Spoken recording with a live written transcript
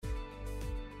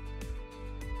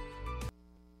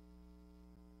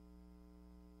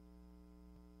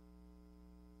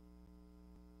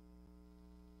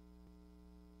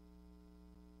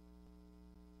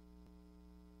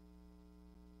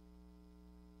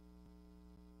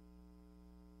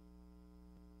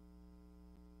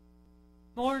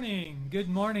Good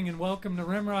morning, and welcome to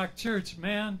Rimrock Church.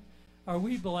 Man, are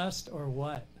we blessed or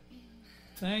what?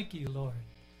 Thank you, Lord.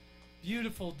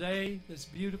 Beautiful day, this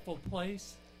beautiful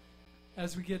place.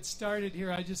 As we get started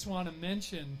here, I just want to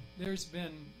mention there's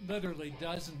been literally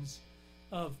dozens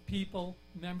of people,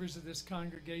 members of this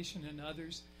congregation and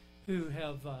others, who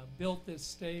have built this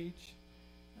stage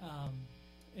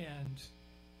and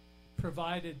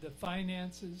provided the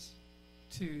finances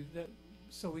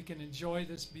so we can enjoy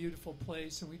this beautiful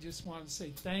place. And we just want to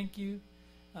say thank you.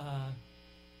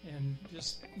 And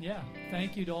just,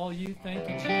 thank you to all you. Thank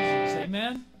you, Jesus.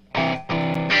 Amen.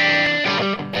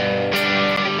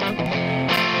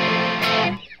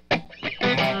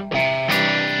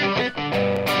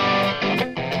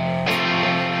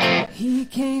 He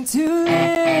came to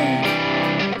live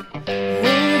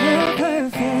a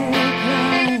perfect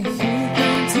life. He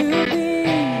came to be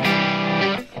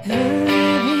a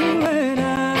living word of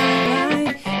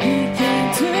life. He came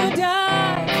to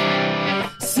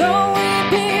die so we'd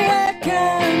be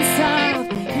reconciled.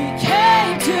 He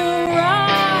came to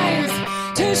rise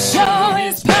to show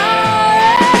His power.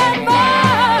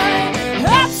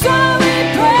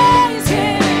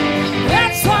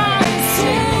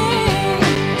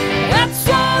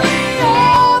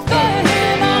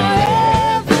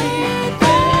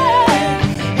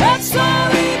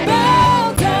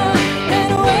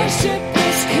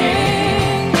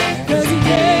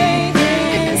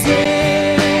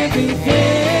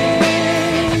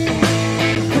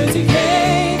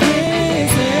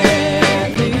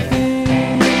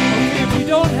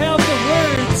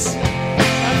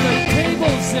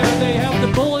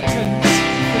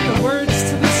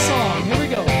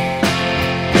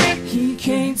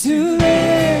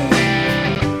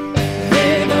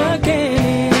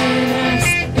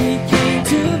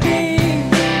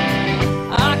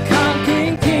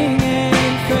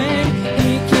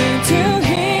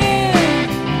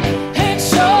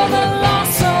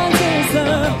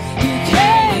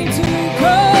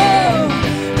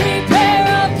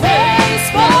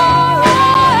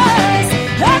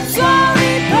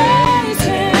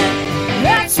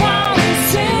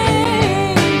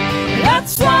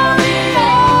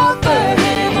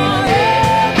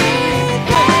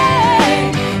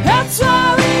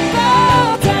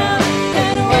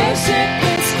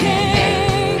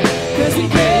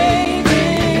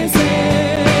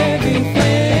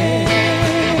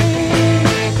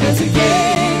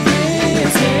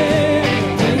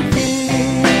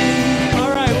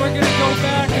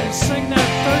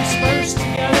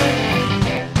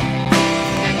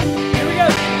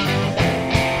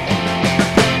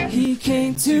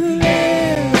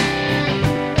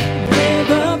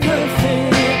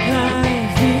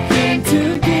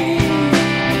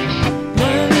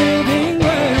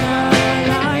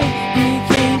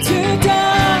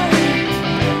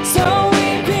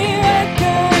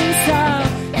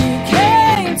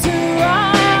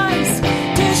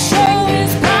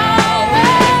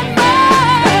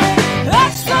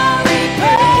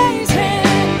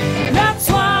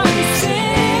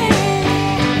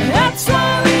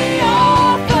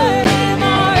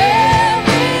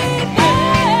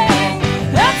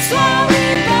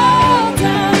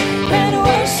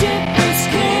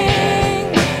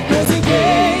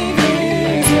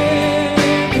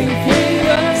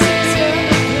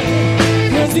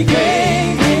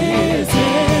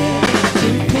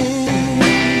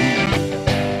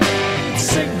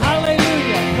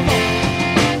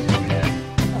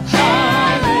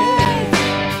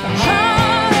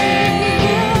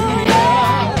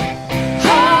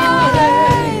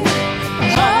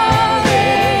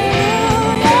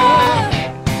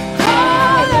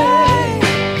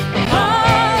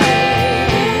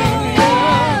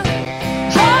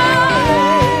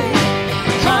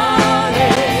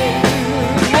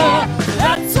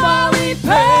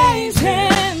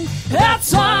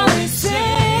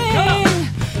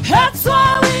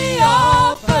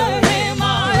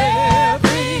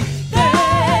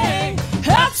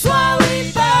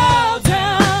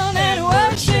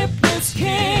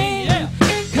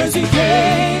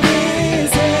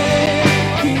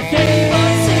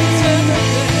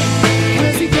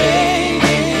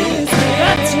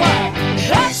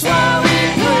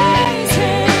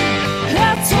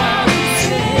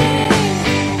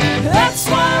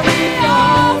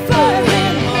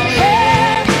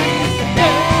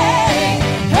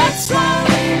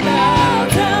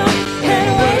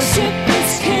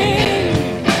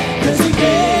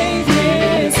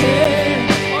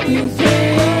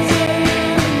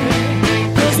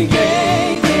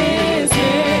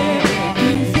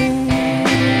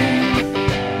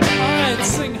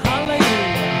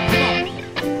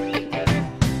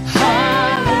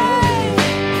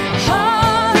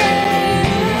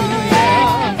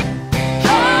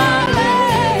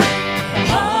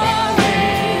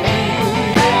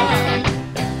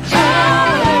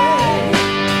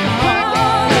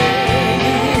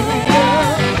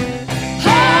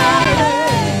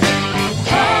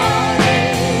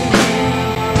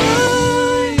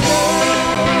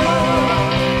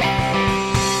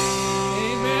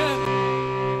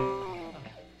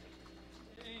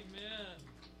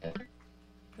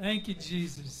 Thank you,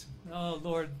 Jesus. Oh,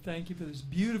 Lord, thank you for this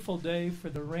beautiful day, for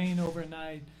the rain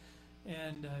overnight.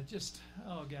 And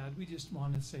oh, God, we just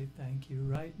want to say thank you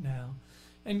right now.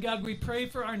 And, God, we pray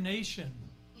for our nation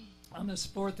on this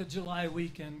 4th of July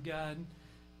weekend. God,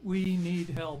 we need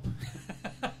help.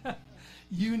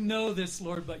 You know this,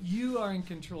 Lord, but you are in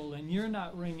control, and you're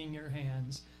not wringing your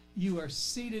hands. You are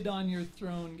seated on your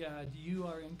throne, God. You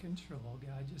are in control,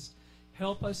 God. Just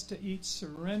help us to each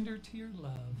surrender to your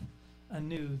love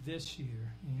anew this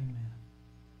year. Amen.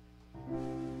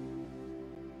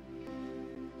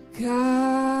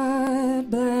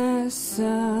 God bless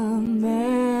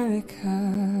America,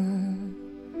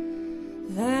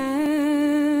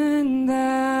 land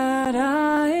that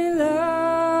I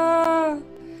love.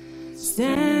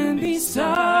 Stand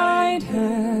beside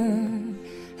her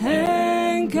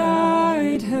and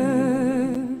guide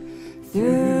her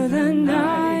through the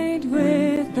night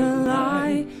with the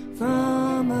light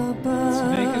from above. Let's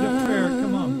make it a prayer.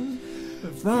 Come on.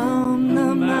 From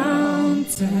the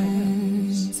mountains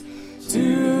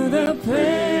to the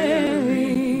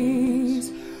prairies,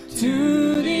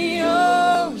 to the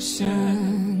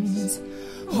oceans,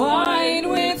 white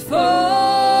with foam.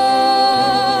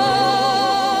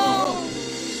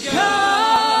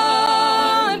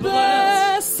 God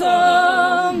bless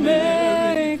America,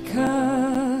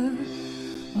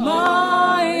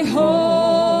 my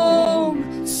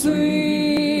home,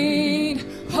 sweet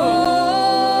home.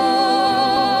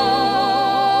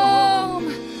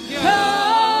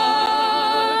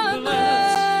 God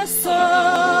bless America,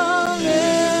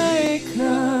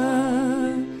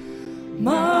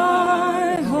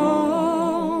 my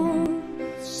home,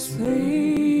 sweet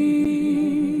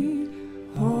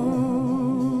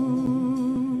home.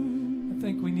 I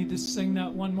think we need to sing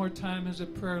that one more time as a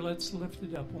prayer. Let's lift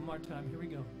it up one more time. Here we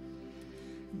go.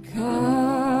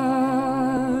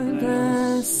 God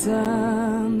bless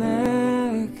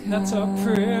America. That's our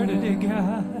prayer today,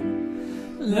 God.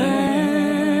 Land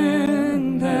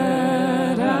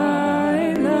that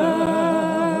I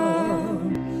love.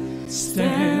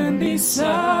 Stand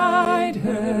beside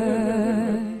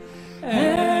her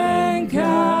and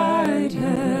guide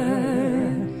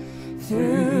her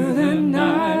through the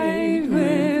night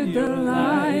with the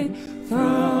light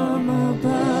from above.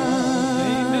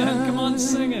 Amen. Come on,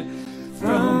 sing it.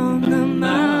 From the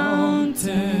mountains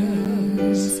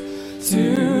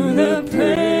to the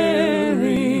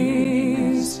prairies,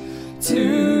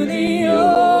 to the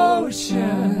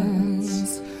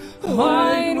oceans,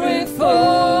 white with foam.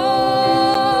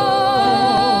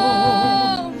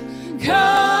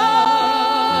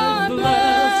 God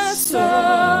bless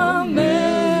America,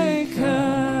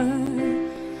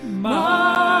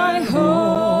 my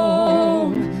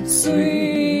home,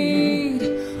 sweet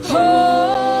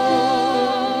home.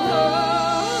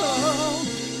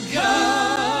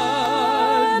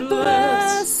 God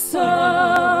bless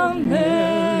America,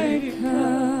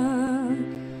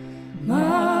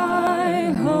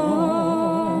 my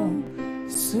home,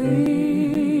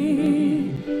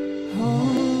 sweet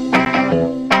home.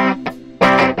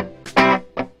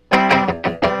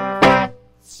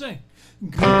 Sing.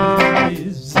 Good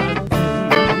is thy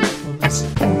faithfulness, O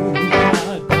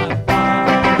God, my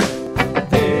Father.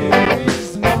 There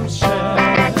is no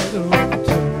shadow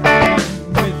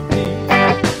turning with thee.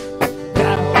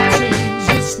 Thou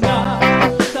changest not,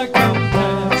 thy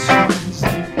compassions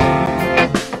they fail.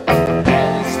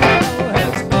 As thou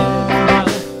hast been,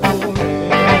 thou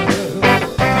forever.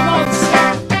 Come on,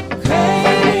 sing.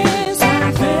 Great is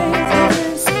thy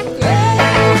faithfulness,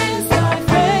 great is thy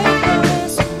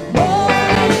faithfulness.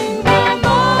 Morning by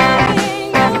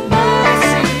morning, your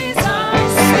mercies I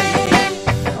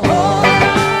see. All I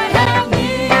have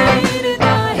needed,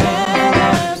 thy hand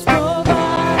has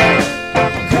provided.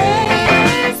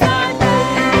 Great is thy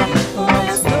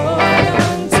faithfulness, Lord,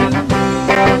 unto me.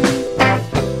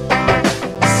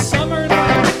 Summer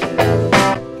night.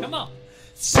 Come on.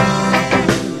 Summer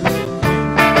and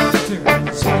winter and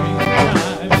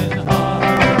springtime and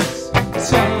harvest.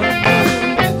 Sun,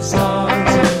 moon, and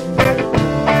stars and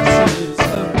voices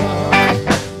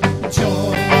above.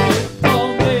 Joy with all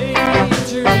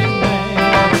nature and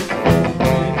man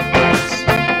witness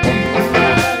to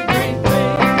thy great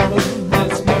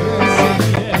faithfulness,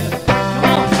 mercy, and come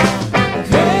on.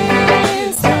 Great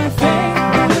is thy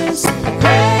faithfulness,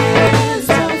 great is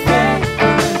thy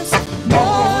faithfulness.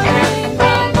 Morning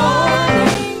by morning,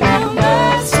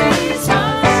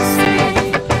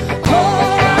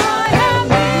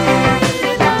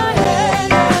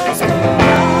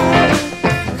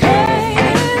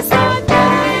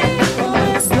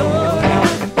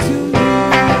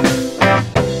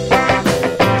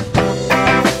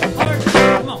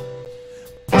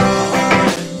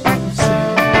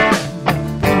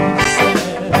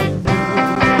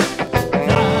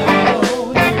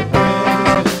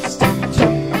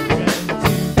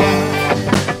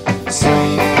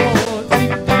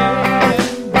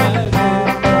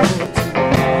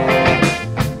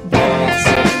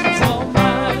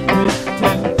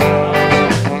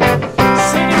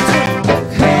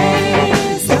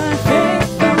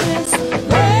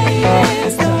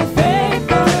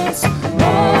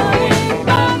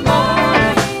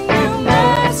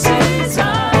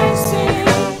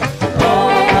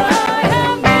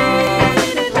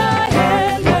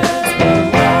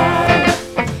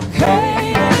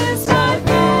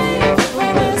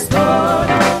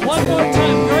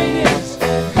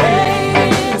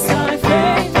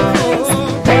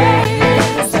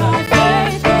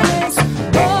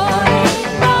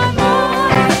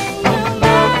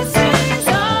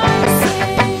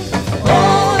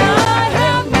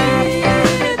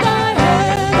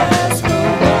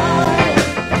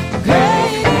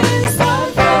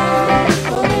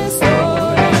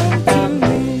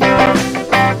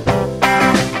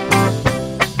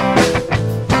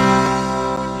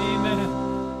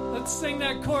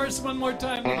 one more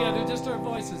time together, just our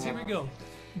voices. Here we go.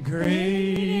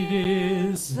 Great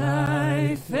is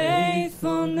thy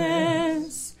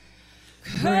faithfulness.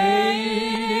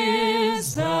 Great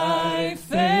is thy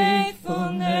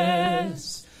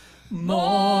faithfulness.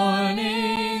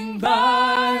 Morning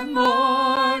by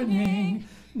morning,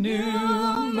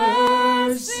 new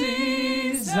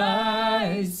mercies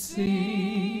I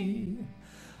see.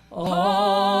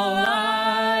 All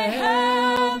I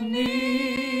have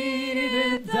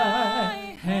needed,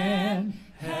 thy hand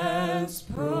has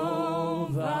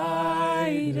provided.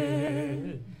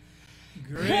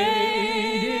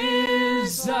 Great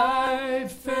is thy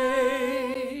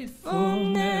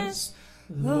faithfulness,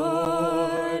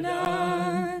 Lord,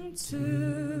 unto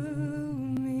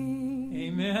me.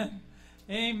 Amen.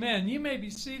 Amen. You may be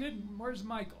seated. Where's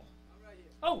Michael?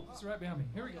 Oh, it's right behind me.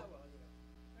 Here we go.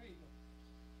 There you go.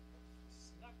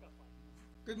 Snuck up on me.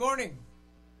 Good morning.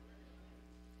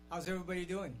 How's everybody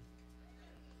doing?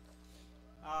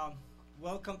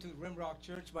 Welcome to Rimrock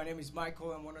Church. My name is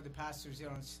Michael. I'm one of the pastors here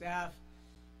on staff.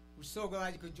 We're so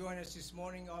glad you could join us this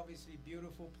morning. Obviously,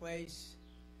 beautiful place.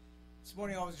 This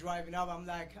morning I was driving up. I'm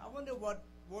like, I wonder what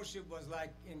worship was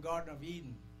like in Garden of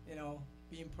Eden. You know,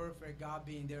 being perfect, God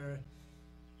being there.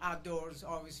 Outdoors,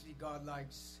 obviously, God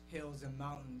likes hills and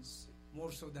mountains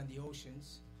more so than the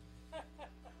oceans.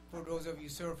 For those of you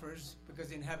surfers, because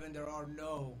in heaven there are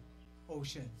no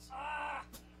oceans.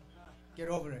 Get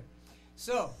over it.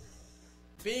 So,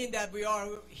 being that we are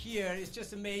here, it's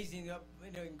just amazing,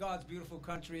 in God's beautiful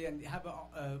country, and have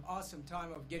an awesome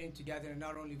time of getting together and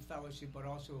not only fellowship but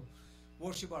also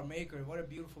worship our Maker. What a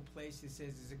beautiful place this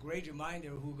is. It's a great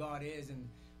reminder of who God is and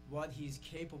what He's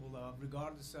capable of,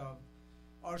 regardless of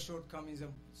our shortcomings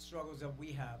and struggles that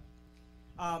we have.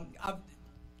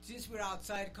 Since we're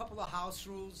outside, a couple of house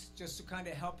rules just to kind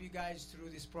of help you guys through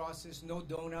this process. No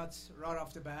donuts right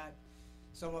off the bat.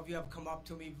 Some of you have come up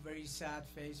to me very sad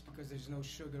face because there's no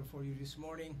sugar for you this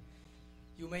morning.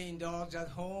 You may indulge at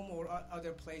home or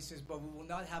other places, but we will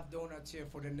not have donuts here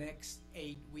for the next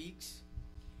 8 weeks.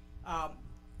 And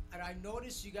I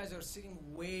noticed you guys are sitting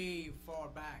way far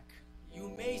back. You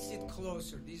may sit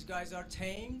closer. These guys are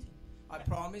tamed. I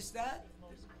promise that.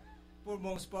 For the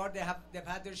most part, they've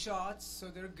had their shots, so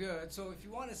they're good. So if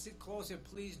you want to sit closer,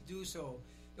 please do so.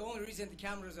 The only reason the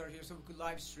cameras are here so we could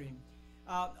live stream.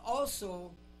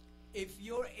 Also, if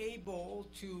you're able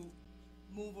to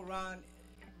move around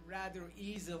rather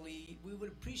easily, we would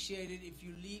appreciate it if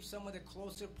you leave some of the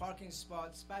closer parking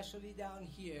spots, especially down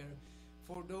here,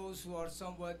 for those who are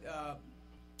somewhat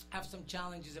have some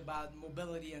challenges about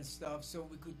mobility and stuff, so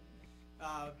we could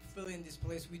fill in this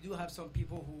place. We do have some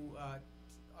people who are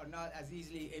not as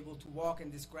easily able to walk,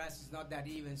 and this grass is not that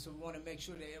even, so we want to make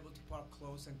sure they're able to park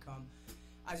close and come.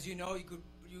 As you know, you could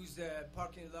use the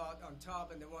parking lot on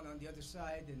top and the one on the other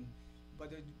side,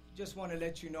 but I just want to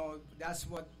let you know that's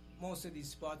what most of these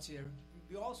spots here.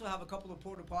 We also have a couple of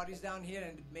porta potties down here,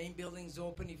 and the main building's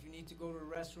open. If you need to go to the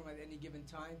restroom at any given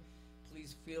time,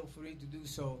 please feel free to do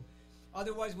so.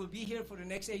 Otherwise, we'll be here for the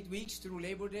next 8 weeks through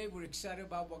Labor Day. We're excited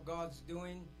about what God's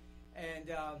doing, and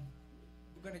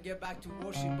we're going to get back to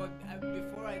worship. But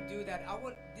before I do that,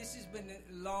 this has been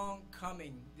long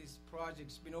coming. This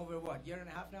project's been over, year and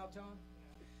a half now, Tom?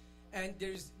 And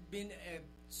there's been a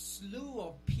slew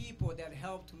of people that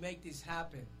helped to make this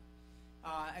happen.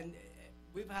 And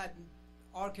we've had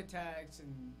architects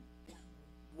and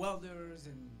welders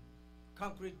and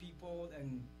concrete people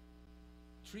and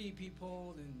tree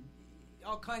people and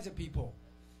all kinds of people,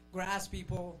 grass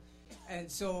people.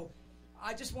 And so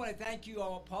I just want to thank you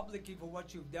all publicly for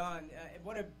what you've done.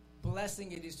 What a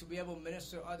blessing it is to be able to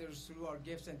minister to others through our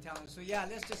gifts and talents. So yeah,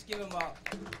 let's just give them a...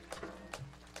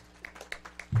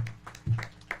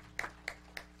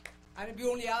 And if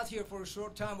you're only out here for a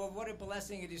short time, but what a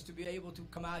blessing it is to be able to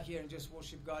come out here and just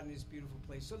worship God in this beautiful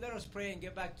place. So let us pray and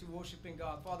get back to worshiping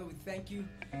God. Father, we thank you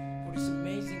for this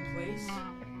amazing place.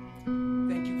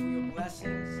 Thank you for your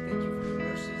blessings. Thank you for your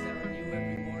mercies that are new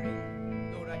every morning.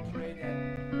 Lord, I pray that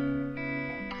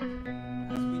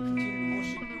as we continue to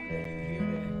worship you, that you hear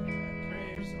the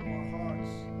prayers of our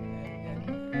hearts, and that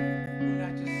we're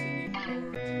not just singing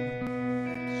words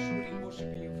and truly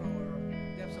worshiping you from our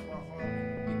depths of our heart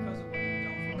because of what you've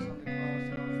done for us on the cross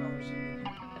and our fellowship with you.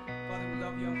 Father, we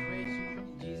love you and praise you.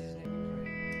 In Jesus' name we pray.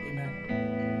 Amen.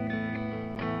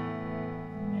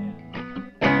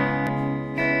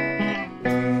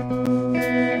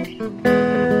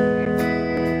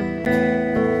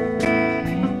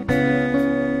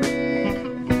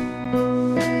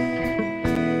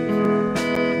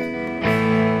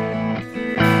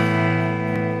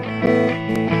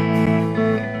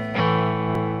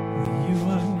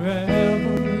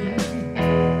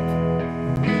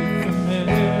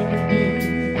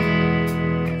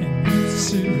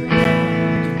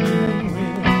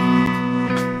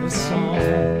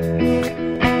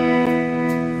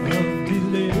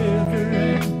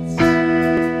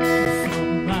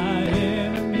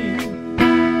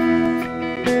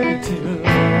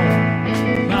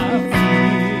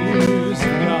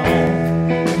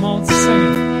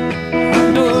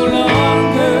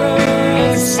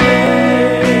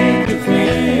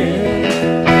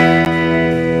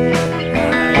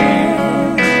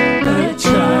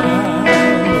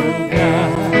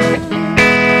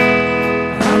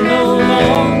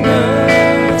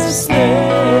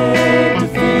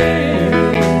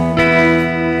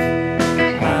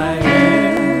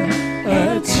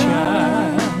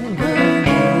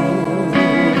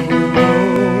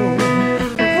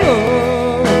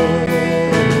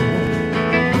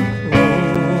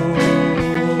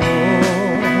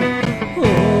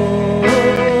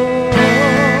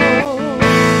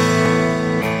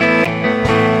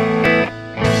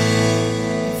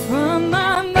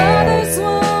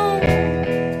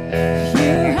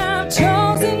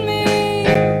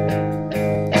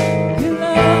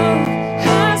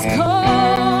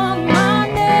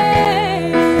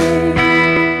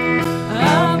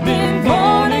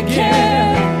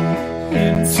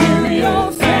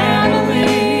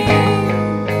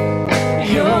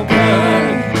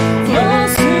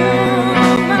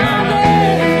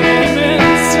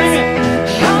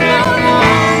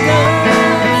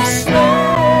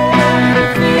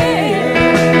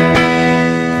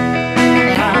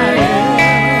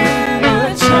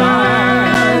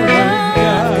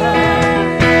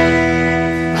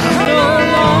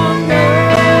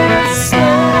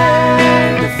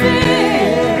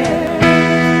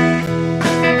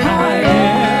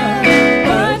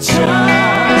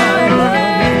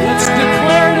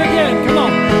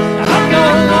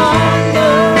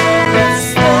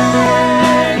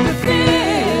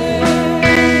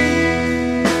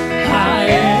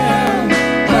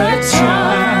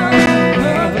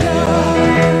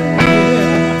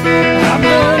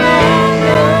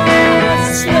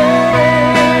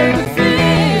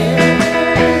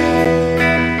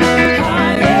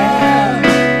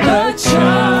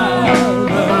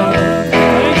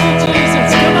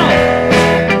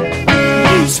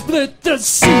 the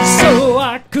sea so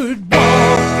I could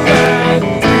walk right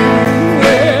through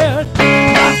it.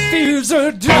 My fears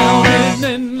are drowning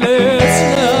in endless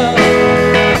love.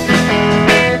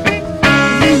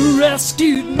 You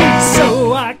rescued me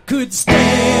so I could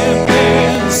stand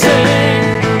and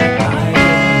sing. I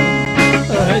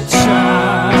am a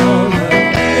child.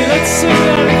 Hey, let's sing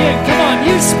that again.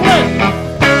 Come on,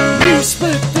 you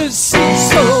split the sea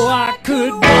so I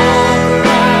could walk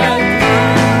right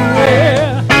through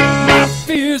it. My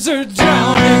fears are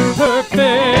drowned in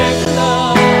perfect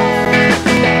love.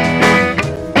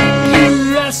 You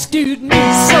rescued me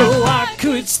so I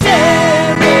could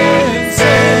stand and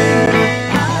sing.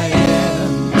 I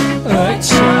am a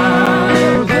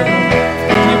child.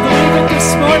 Can you believe it this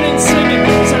morning? Singing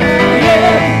because I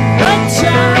am a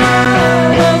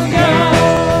child of God.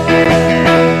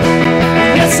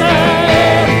 Yes, I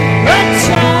am a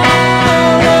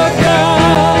child of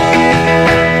God.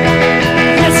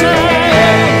 Yes, I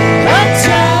am a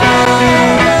child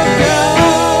of God.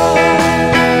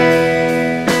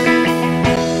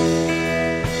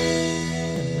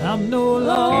 And I'm no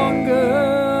longer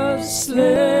a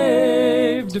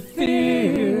slave to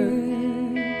fear.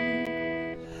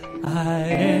 I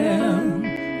am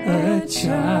a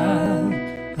child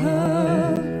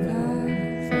of God.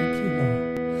 Thank you,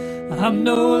 Lord. I'm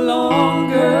no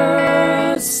longer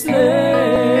a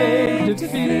slave to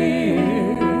fear.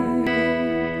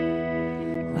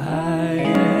 I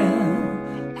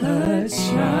am a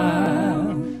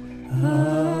child of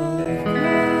God.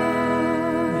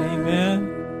 Amen.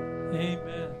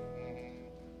 Amen.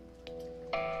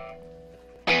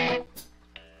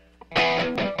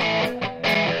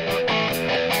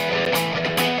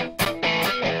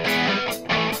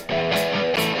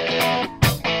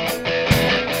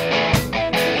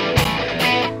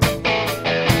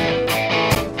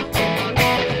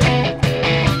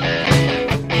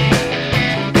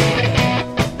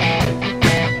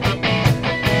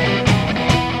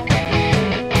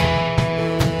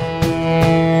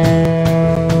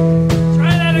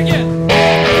 Try that again.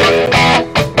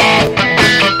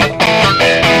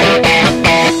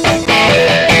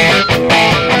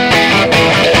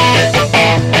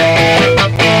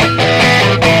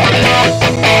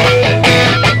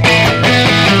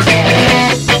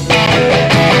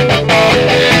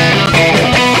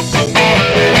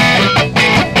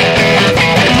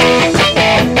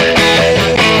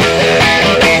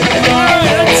 All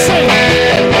right, let's sing.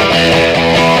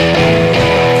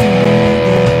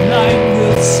 Blind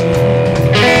will see,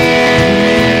 the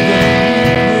mute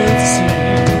will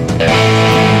sing,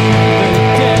 the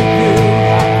dead will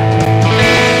rise,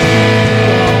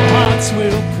 all hearts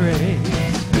will pray.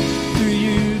 Through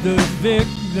you the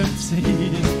victim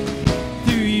sings,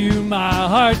 through you my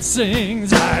heart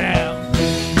sings. I am.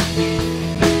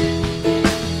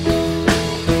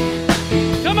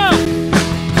 Come on.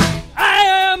 I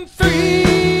am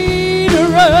free to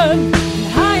run.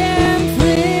 I am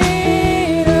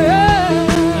free to run.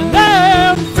 And I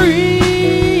am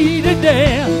free to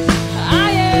dance.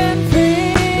 I am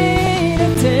free to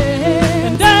dance.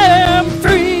 And I am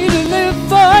free to live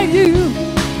for you.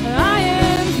 I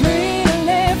am free to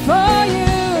live for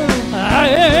you. I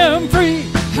am free.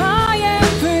 I am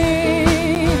free.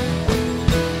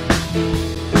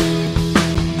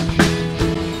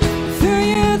 Through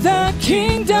you the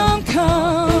kingdom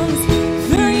comes.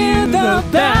 Through you the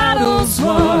battle's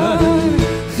won.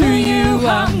 Through you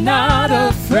I'm not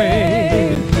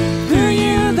afraid. Through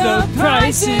you the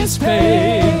price is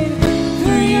paid.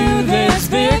 Through you there's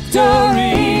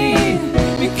victory.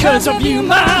 Because of you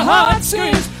my heart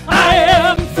screams, I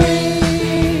am free.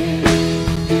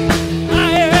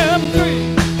 I am free.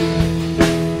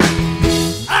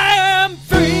 I am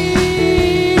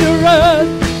free to run.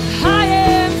 I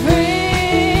am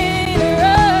free to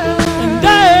run. And I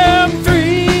am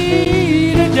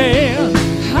free to dance.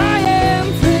 I am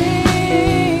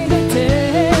free to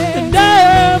dance. And I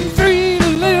am free to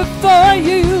live for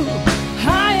you.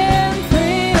 I am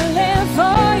free to live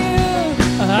for you.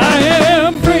 I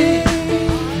am free.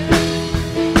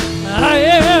 I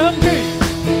am free.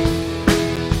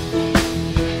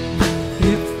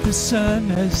 If the Son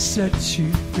has set you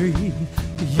free,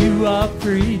 you are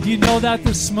free. Do you know that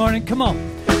this morning? Come on.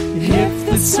 If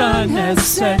the Son has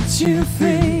set you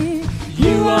free,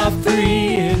 you are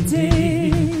free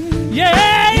indeed.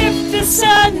 Yeah, if the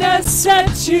Son has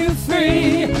set you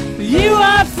free, you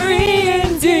are free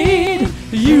indeed.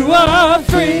 You are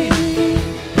free.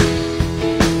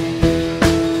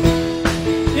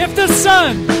 If the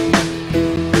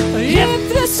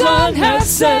Son has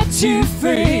set you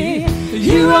free,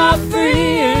 you are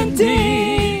free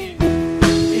indeed.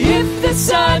 If the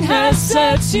Son has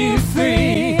set set you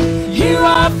free, you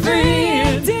are free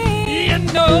indeed. You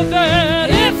know that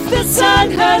If the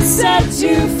Son has set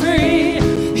you free,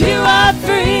 you are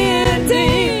free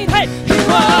indeed. Hey! You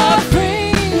are free.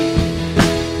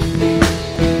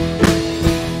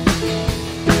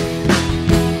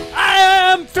 I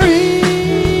am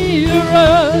free to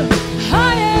run,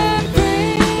 I am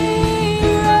free to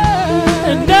run.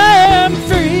 and I am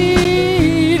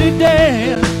free to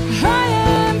dance, I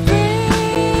am free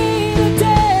to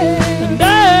dance. and I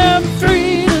am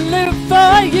free to live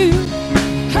for you.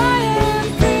 I am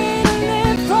free to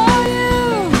live for you.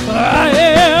 I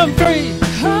am free.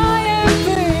 I am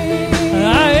free.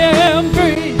 I am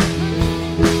free.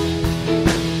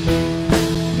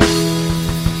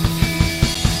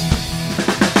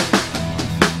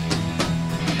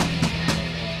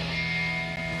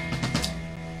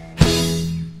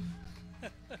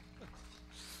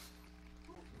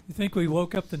 You think we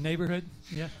woke up the neighborhood?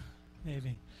 Yeah,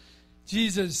 maybe.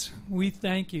 Jesus, we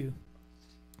thank you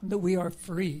that we are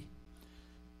free.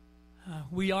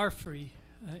 We are free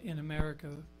in America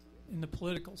in the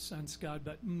political sense, God,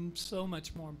 but so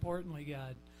much more importantly,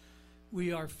 God,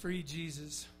 we are free,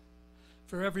 Jesus.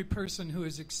 For every person who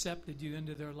has accepted you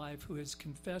into their life, who has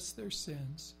confessed their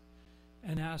sins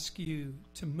and asked you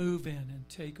to move in and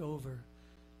take over,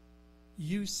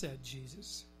 you said,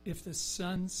 Jesus, if the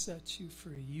Son sets you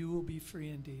free, you will be free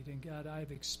indeed. And God,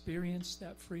 I've experienced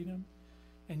that freedom,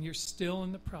 and you're still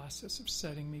in the process of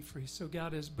setting me free. So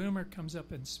God, as Boomer comes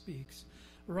up and speaks,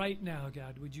 right now,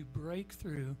 God, would you break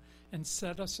through and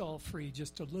set us all free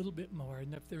just a little bit more?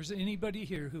 And if there's anybody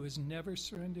here who has never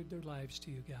surrendered their lives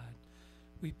to you, God,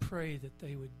 we pray that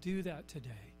they would do that today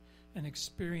and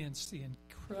experience the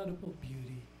incredible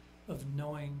beauty of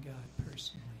knowing God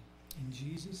personally. In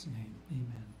Jesus' name,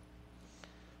 amen.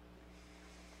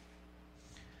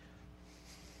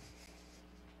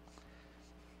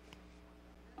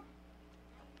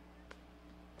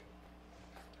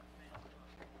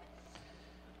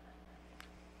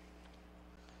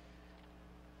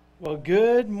 Well,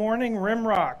 good morning,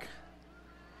 Rimrock.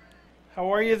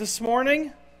 How are you this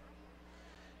morning?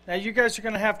 Now, you guys are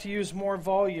going to have to use more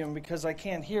volume because I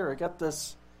can't hear. I got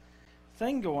this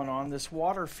thing going on, this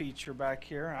water feature back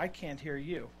here. I can't hear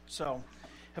you. So,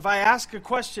 if I ask a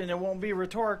question, it won't be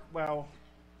rhetorical. Well,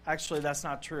 actually, that's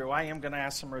not true. I am going to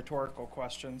ask some rhetorical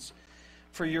questions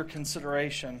for your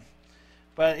consideration.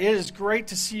 But it is great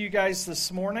to see you guys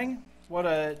this morning. What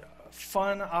a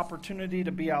fun opportunity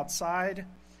to be outside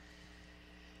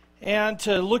and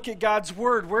to look at God's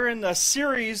Word. We're in the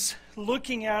series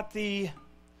looking at the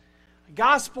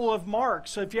Gospel of Mark.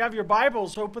 So if you have your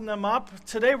Bibles, open them up.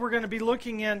 Today we're going to be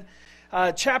looking in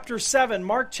chapter 7,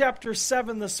 Mark chapter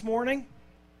 7 this morning.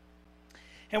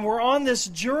 And we're on this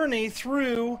journey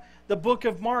through the book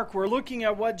of Mark. We're looking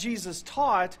at what Jesus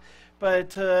taught,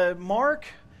 but Mark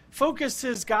focused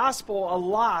his Gospel a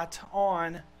lot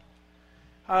on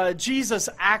Jesus'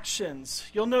 actions.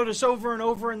 You'll notice over and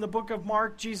over in the book of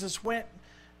Mark, Jesus went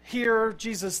here,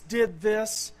 Jesus did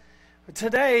this. But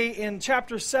today, in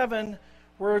chapter 7,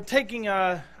 we're taking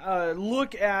a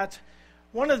look at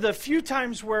one of the few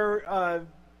times where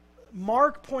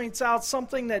Mark points out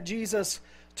something that Jesus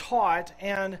taught,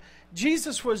 and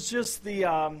Jesus was just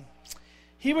the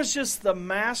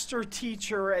master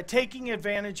teacher at taking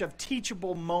advantage of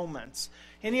teachable moments.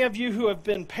 Any of you who have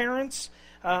been parents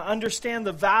understand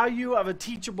the value of a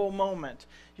teachable moment.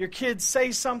 Your kids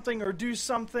say something or do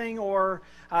something or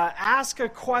ask a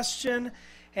question,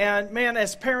 and man,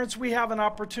 as parents, we have an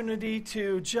opportunity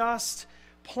to just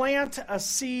plant a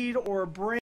seed or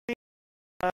bring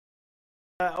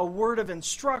a word of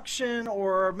instruction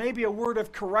or maybe a word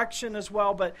of correction as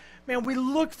well. But man, we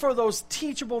look for those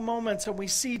teachable moments, and we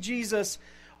see Jesus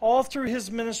all through his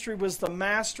ministry was the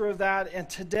master of that. And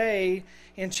today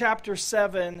in chapter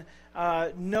 7,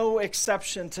 no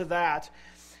exception to that.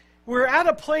 We're at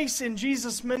a place in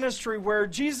Jesus' ministry where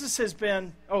Jesus has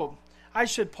been... Oh, I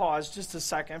should pause just a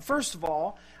second. First of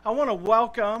all, I want to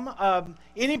welcome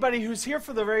anybody who's here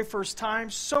for the very first time.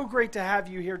 So great to have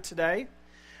you here today.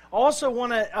 Also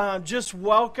want to just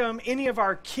welcome any of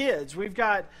our kids. We've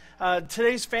got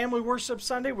today's Family Worship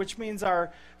Sunday, which means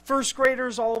our first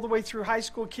graders all the way through high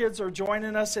school kids are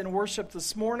joining us in worship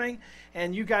this morning,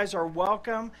 and you guys are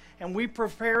welcome. And we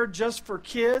prepared just for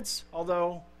kids,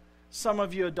 although some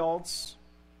of you adults,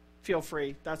 feel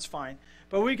free, that's fine.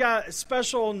 But we got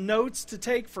special notes to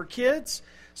take for kids.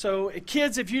 So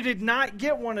kids, if you did not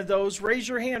get one of those, raise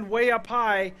your hand way up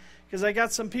high, because I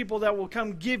got some people that will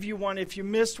come give you one. If you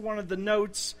missed one of the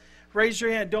notes, raise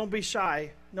your hand. Don't be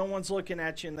shy. No one's looking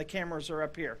at you, and the cameras are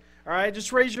up here. All right,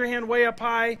 just raise your hand way up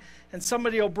high, and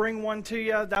somebody will bring one to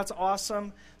you. That's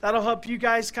awesome. That'll help you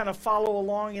guys kind of follow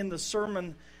along in the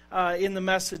sermon, in the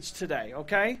message today,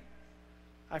 okay?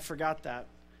 I forgot that.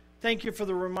 Thank you for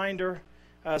the reminder,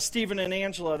 Stephen and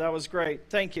Angela. That was great.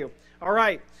 Thank you. All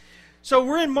right. So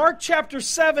we're in Mark chapter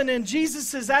 7, and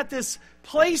Jesus is at this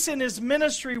place in his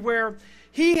ministry where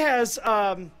he has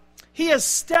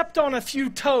stepped on a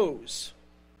few toes.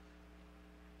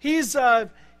 He's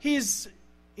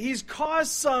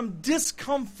caused some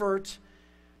discomfort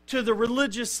to the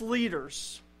religious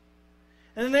leaders.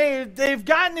 And they've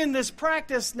gotten in this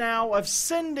practice now of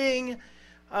sending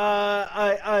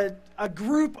a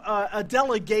group, a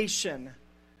delegation,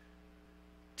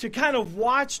 to kind of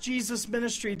watch Jesus'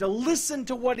 ministry, to listen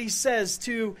to what he says,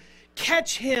 to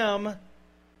catch him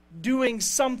doing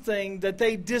something that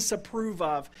they disapprove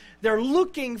of. They're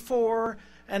looking for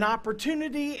an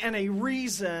opportunity and a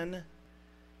reason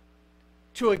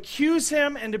to accuse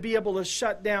him and to be able to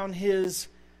shut down his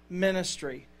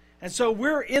ministry. And so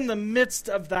we're in the midst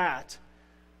of that.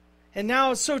 And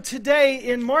now, so today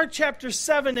in Mark chapter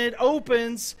 7, it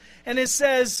opens and it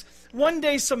says, one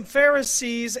day some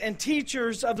Pharisees and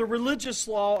teachers of the religious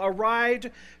law arrived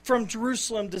from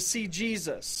Jerusalem to see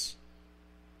Jesus.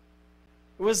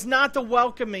 It was not the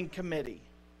welcoming committee.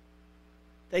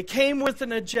 They came with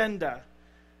an agenda.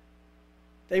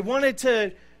 They wanted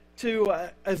to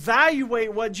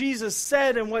evaluate what Jesus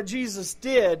said and what Jesus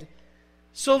did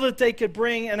so that they could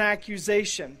bring an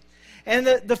accusation. And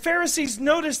the Pharisees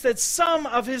noticed that some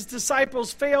of his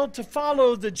disciples failed to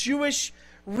follow the Jewish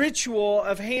ritual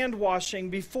of hand washing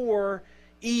before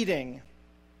eating.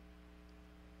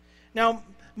 Now,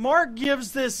 Mark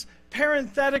gives this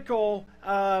parenthetical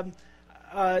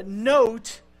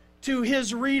note to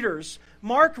his readers.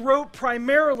 Mark wrote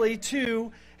primarily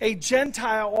to a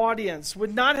Gentile audience,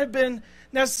 would not have been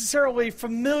necessarily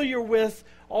familiar with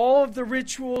all of the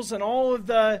rituals and all of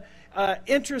the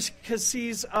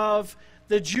intricacies of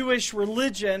the Jewish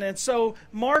religion. And so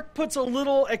Mark puts a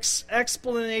little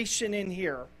explanation in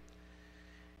here.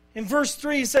 In verse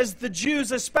 3, he says, the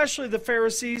Jews, especially the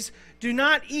Pharisees, do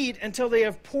not eat until they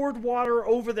have poured water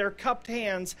over their cupped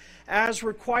hands as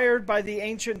required by the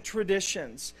ancient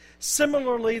traditions.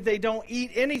 Similarly, they don't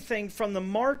eat anything from the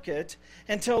market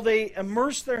until they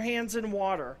immerse their hands in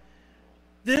water.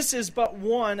 This is but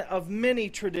one of many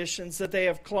traditions that they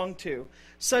have clung to,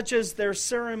 such as their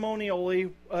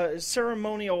ceremonial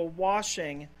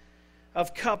washing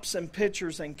of cups and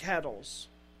pitchers and kettles.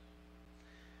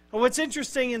 And what's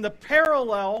interesting in the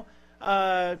parallel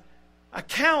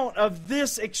account of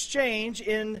this exchange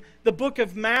in the book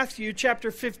of Matthew,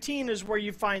 chapter 15 is where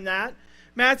you find that.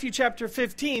 Matthew chapter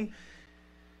 15,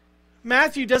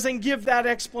 Matthew doesn't give that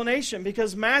explanation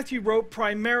because Matthew wrote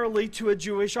primarily to a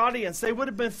Jewish audience. They would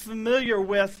have been familiar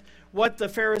with what the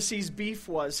Pharisees' beef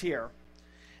was here.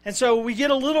 And so we get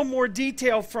a little more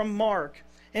detail from Mark.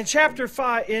 In chapter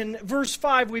 5, in verse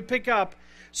 5, we pick up,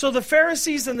 so the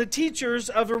Pharisees and the teachers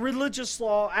of the religious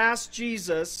law asked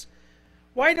Jesus,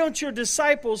 why don't your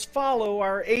disciples follow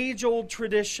our age-old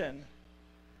tradition?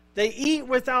 They eat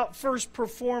without first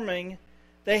performing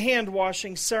the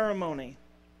hand-washing ceremony.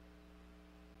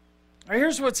 Now,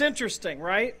 here's what's interesting,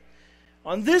 right?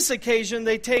 On this occasion,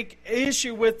 they take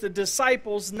issue with the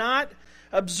disciples not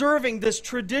observing this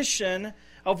tradition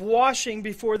of washing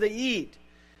before they eat.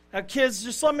 Now, kids,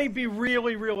 just let me be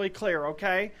really, really clear,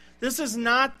 okay? This is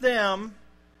not them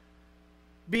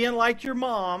being like your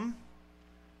mom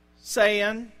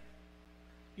saying,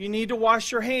 you need to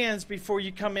wash your hands before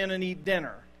you come in and eat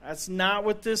dinner. That's not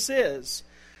what this is.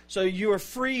 So you are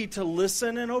free to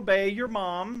listen and obey your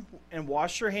mom and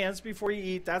wash your hands before you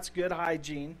eat. That's good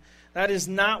hygiene. That is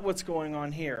not what's going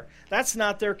on here. That's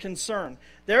not their concern.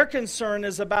 Their concern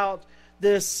is about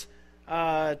this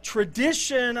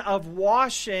tradition of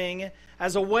washing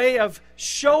as a way of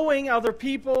showing other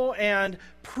people and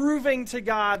proving to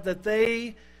God that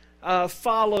they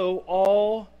follow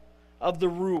all of the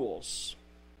rules.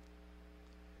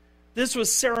 This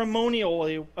was ceremonial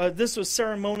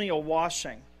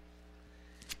washing.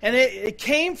 And it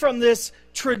came from this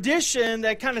tradition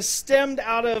that kind of stemmed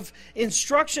out of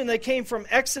instruction that came from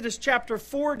Exodus chapter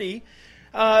 40,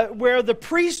 where the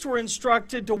priests were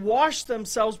instructed to wash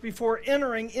themselves before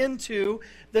entering into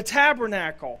the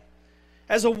tabernacle,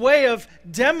 as a way of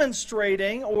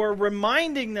demonstrating or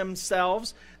reminding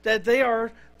themselves that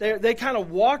they kind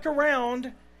of walk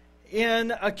around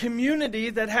in a community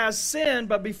that has sin,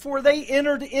 but before they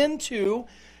entered into,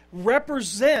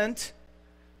 represent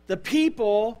the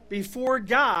people before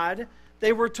God,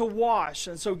 they were to wash.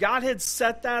 And so God had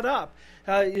set that up.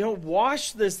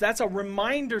 Wash this. That's a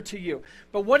reminder to you.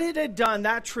 But what it had done,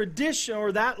 that tradition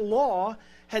or that law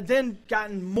had then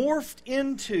gotten morphed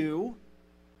into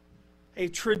a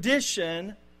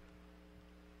tradition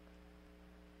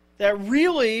that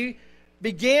really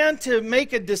began to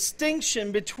make a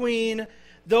distinction between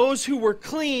those who were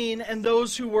clean and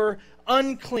those who were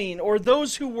unclean, or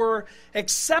those who were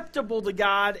acceptable to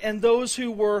God and those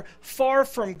who were far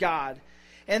from God.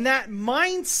 And that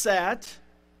mindset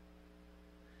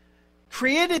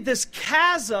created this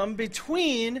chasm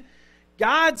between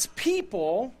God's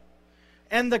people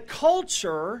and the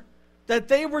culture that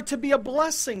they were to be a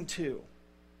blessing to.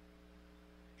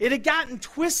 It had gotten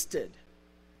twisted.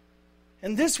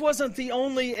 And this wasn't the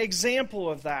only example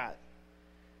of that.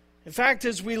 In fact,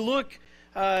 as we look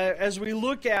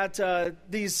at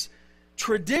these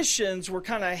traditions, were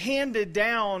kind of handed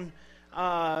down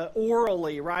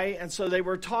orally, right? And so they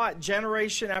were taught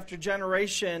generation after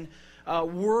generation,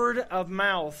 word of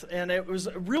mouth, and it was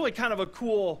really kind of a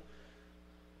cool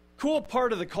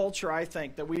part of the culture, I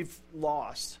think, that we've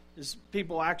lost. Is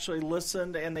people actually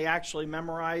listened and they actually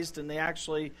memorized and they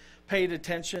actually paid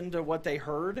attention to what they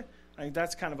heard. I think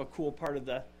that's kind of a cool part of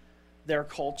their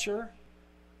culture.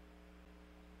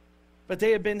 But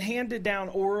they had been handed down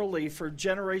orally for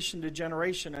generation to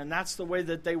generation, and that's the way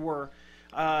that they were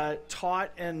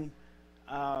taught and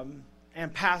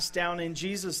passed down in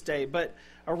Jesus' day. But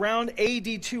around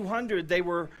AD 200, they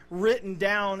were written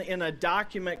down in a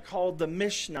document called the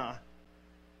Mishnah.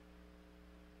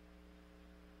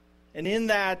 And in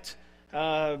that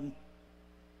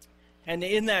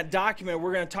document,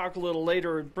 we're going to talk a little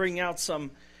later and bring out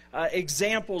some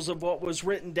examples of what was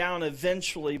written down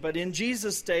eventually. But in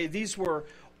Jesus' day, these were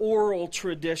oral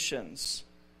traditions.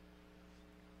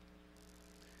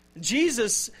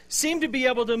 Jesus seemed to be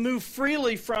able to move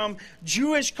freely from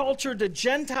Jewish culture to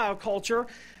Gentile culture,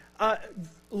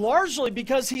 largely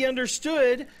because he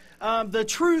understood the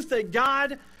truth that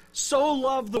God so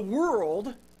loved the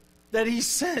world that he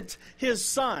sent his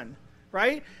Son,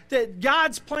 right? That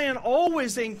God's plan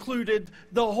always included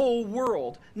the whole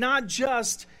world, not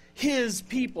just his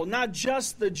people, not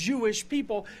just the Jewish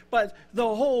people, but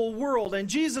the whole world. And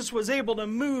Jesus was able to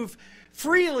move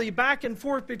freely back and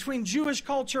forth between Jewish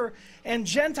culture and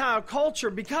Gentile culture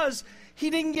because he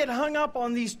didn't get hung up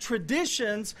on these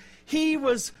traditions. He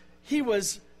was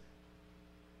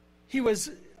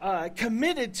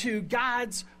committed to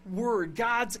God's word,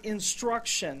 God's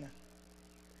instruction.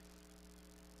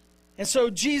 And so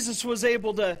Jesus was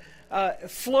able to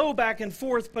flow back and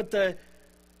forth, but the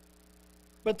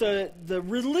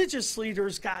religious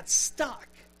leaders got stuck.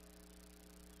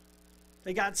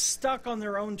 They got stuck on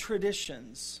their own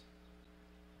traditions.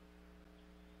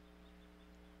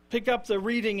 Pick up the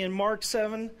reading in Mark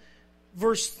 7,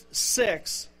 verse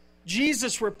 6.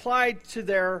 Jesus replied to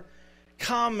their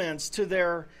comments, to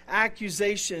their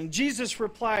accusation. Jesus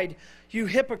replied, "You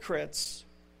hypocrites."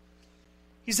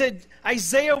 He said,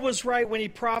 Isaiah was right when he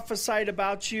prophesied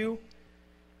about you,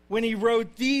 when he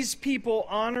wrote, "These people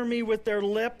honor me with their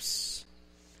lips,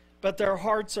 but their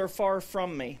hearts are far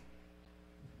from me."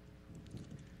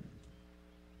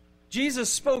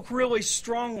 Jesus spoke really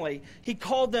strongly. He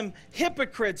called them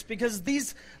hypocrites because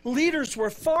these leaders were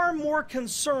far more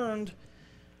concerned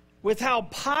with how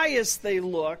pious they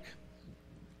look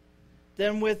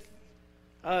than with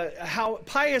how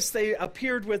pious they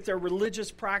appeared with their religious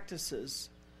practices,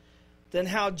 than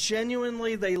how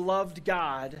genuinely they loved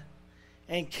God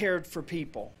and cared for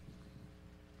people.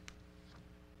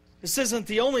 This isn't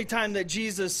the only time that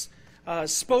Jesus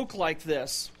spoke like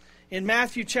this. In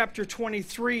Matthew chapter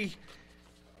 23,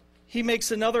 he makes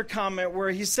another comment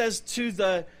where he says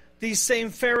to these same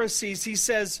Pharisees, he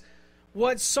says,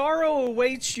 "What sorrow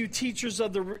awaits you, teachers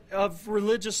of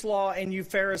religious law, and you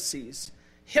Pharisees,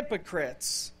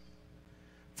 hypocrites!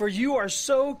 For you are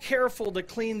so careful to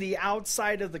clean the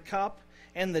outside of the cup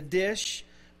and the dish,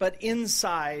 but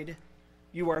inside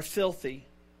you are filthy.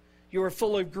 You are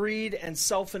full of greed and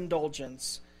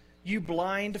self-indulgence. You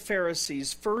blind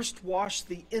Pharisees, first wash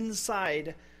the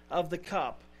inside of the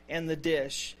cup and the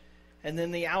dish, and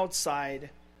then the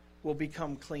outside will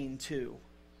become clean too."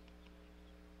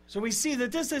 So we see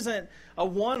that this isn't a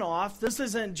one-off. This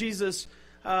isn't Jesus.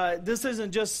 This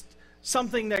isn't just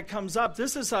something that comes up.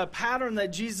 This is a pattern that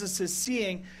Jesus is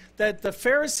seeing, that the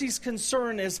Pharisees'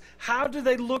 concern is how do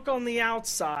they look on the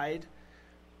outside,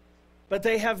 but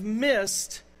they have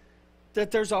missed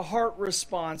that there's a heart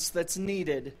response that's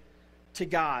needed to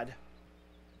God.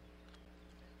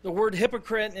 The word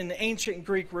hypocrite in ancient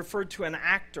Greek referred to an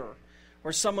actor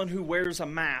or someone who wears a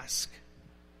mask.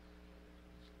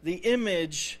 The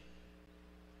image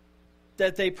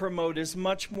that they promote is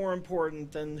much more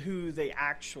important than who they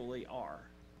actually are.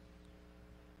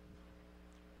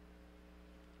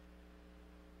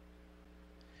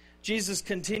 Jesus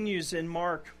continues in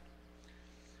Mark.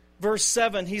 Verse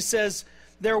 7, he says,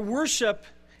 their worship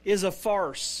is a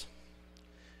farce,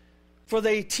 for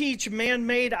they teach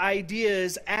man-made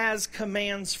ideas as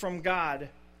commands from God.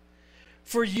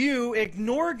 For you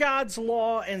ignore God's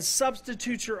law and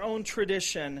substitute your own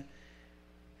tradition.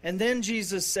 And then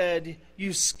Jesus said,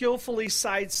 you skillfully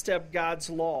sidestep God's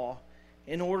law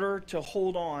in order to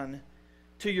hold on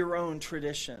to your own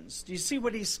traditions. Do you see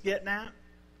what he's getting at?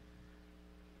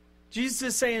 Jesus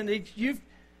is saying that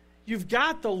you've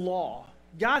got the law.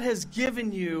 God has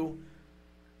given you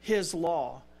his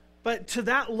law. But to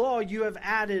that law you have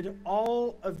added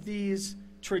all of these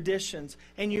traditions.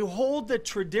 And you hold the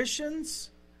traditions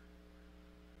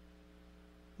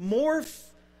more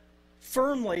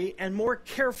firmly and more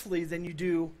carefully than you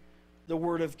do the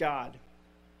Word of God.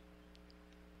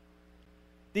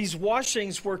 These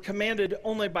washings were commanded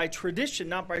only by tradition,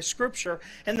 not by Scripture.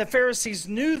 And the Pharisees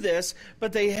knew this,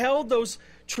 but they held those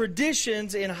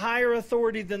traditions in higher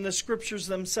authority than the Scriptures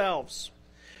themselves.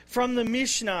 From the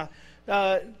Mishnah,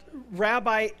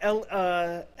 Rabbi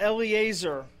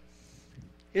Eliezer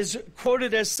is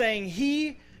quoted as saying,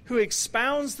 he who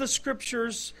expounds the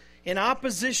Scriptures in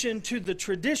opposition to the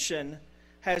tradition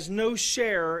has no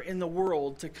share in the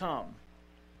world to come.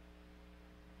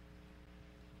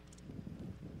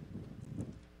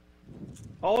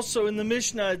 Also in the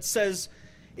Mishnah it says,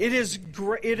 it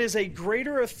is a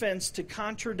greater offense to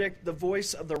contradict the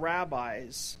voice of the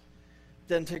rabbis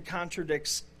than to contradict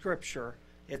Scripture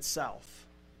itself.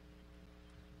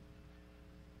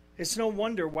 It's no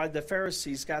wonder why the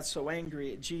Pharisees got so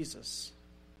angry at Jesus.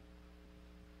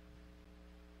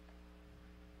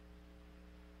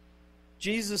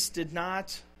 Jesus didn't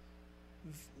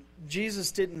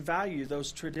value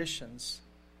those traditions.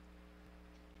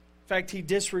 In fact, he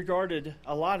disregarded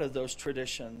a lot of those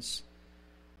traditions,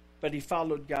 but he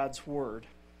followed God's word.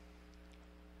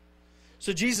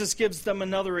 So Jesus gives them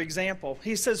another example.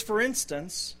 He says, for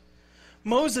instance,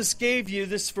 Moses gave you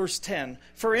this, verse 10.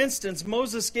 For instance,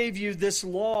 Moses gave you this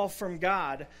law from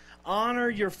God. Honor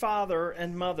your father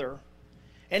and mother.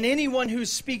 And anyone who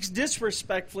speaks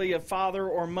disrespectfully of father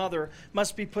or mother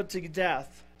must be put to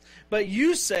death. But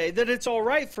you say that it's all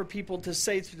right for people to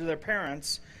say to their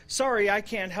parents, sorry, I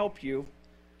can't help you,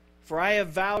 for I have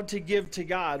vowed to give to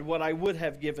God what I would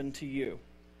have given to you.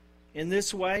 In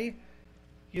this way,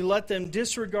 you let them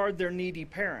disregard their needy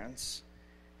parents,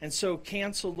 and so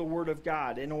cancel the word of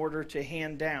God in order to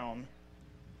hand down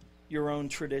your own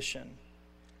tradition.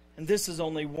 And this is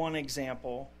only one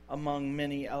example among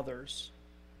many others.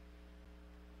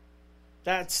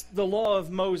 That's the law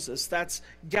of Moses. That's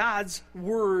God's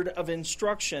word of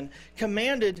instruction.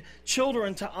 Commanded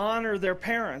children to honor their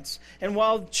parents. And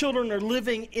while children are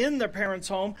living in their parents'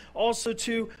 home, also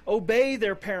to obey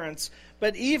their parents.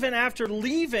 But even after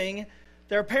leaving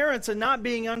their parents and not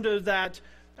being under that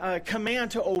command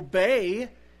to obey,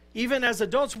 even as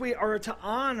adults, we are to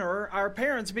honor our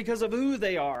parents because of who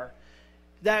they are.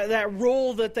 That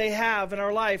role that they have in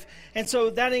our life. And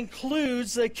so that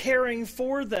includes the caring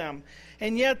for them.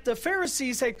 And yet the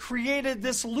Pharisees had created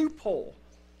this loophole,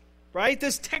 right?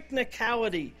 This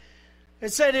technicality. It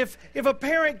said if a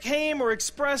parent came or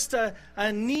expressed a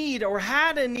need or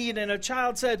had a need and a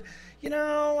child said,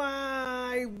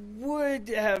 I would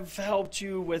have helped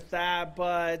you with that,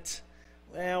 but,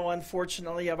 well,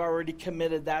 unfortunately, I've already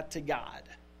committed that to God.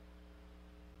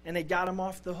 And it got them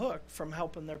off the hook from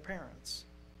helping their parents.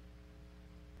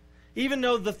 Even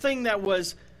though the thing that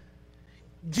was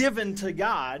given to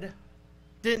God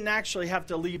didn't actually have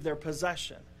to leave their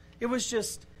possession. It was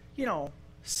just,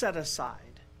 set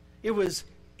aside. It was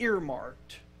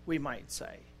earmarked, we might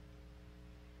say.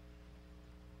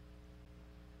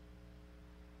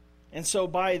 And so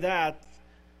by that,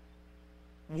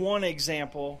 one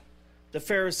example, the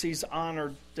Pharisees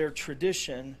honored their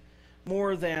tradition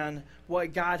more than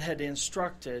what God had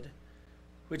instructed,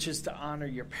 which is to honor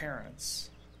your parents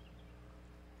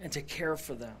and to care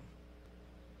for them.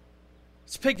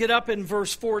 Let's pick it up in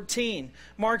verse 14.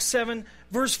 Mark 7,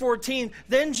 verse 14.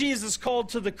 Then Jesus called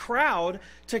to the crowd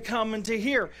to come and to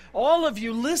hear. All of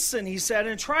you listen, he said,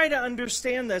 and try to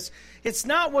understand this. It's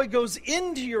not what goes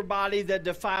into your body that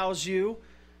defiles you,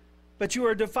 but you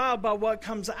are defiled by what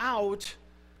comes out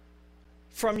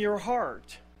from your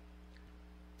heart.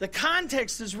 The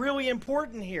context is really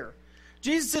important here.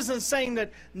 Jesus isn't saying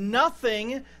that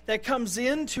nothing that comes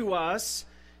into us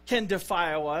can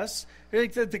defile us.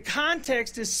 The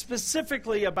context is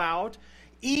specifically about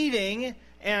eating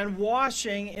and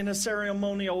washing in a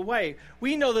ceremonial way.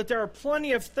 We know that there are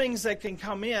plenty of things that can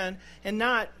come in, and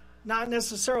not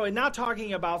necessarily, not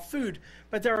talking about food,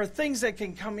 but there are things that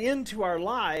can come into our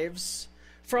lives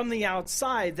from the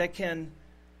outside that can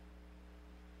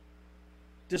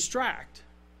distract,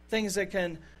 things that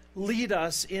can lead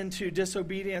us into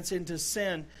disobedience, into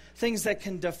sin, things that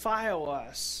can defile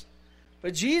us.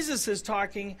 But Jesus is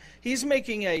talking, he's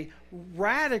making a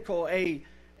radical, a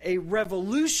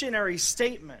revolutionary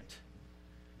statement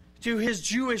to his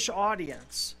Jewish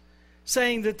audience,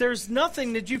 saying that there's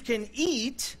nothing that you can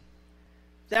eat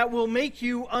that will make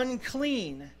you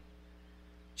unclean.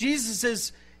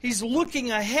 Jesus he's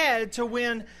looking ahead to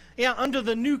when, under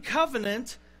the new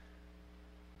covenant,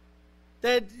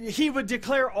 that he would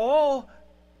declare all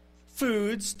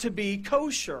foods to be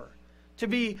kosher, to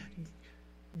be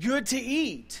good to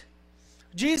eat.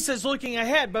 Jesus is looking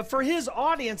ahead, but for his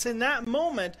audience in that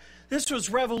moment, this was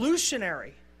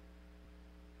revolutionary.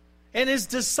 And his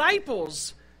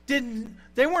disciples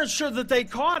they weren't sure that they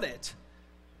caught it.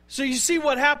 So you see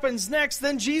what happens next.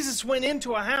 Then Jesus went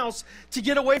into a house to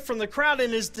get away from the crowd,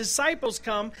 and his disciples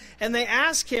come and they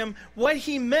ask him what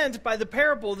he meant by the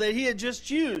parable that he had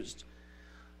just used.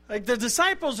 Like the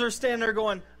disciples are standing there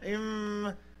going,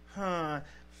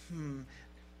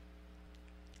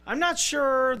 I'm not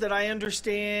sure that I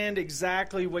understand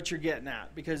exactly what you're getting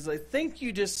at, because I think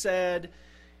you just said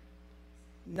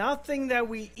nothing that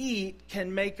we eat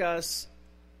can make us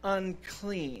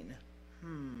unclean.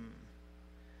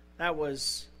 That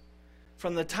was,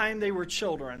 from the time they were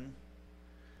children,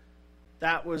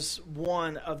 that was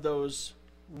one of those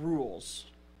rules.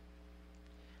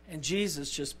 And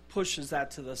Jesus just pushes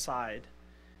that to the side.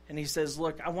 And he says,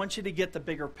 look, I want you to get the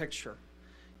bigger picture.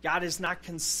 God is not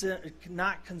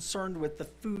concerned with the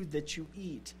food that you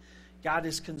eat. God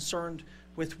is concerned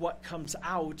with what comes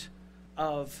out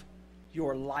of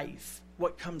your life,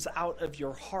 what comes out of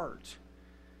your heart.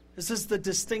 This is the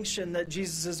distinction that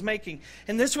Jesus is making.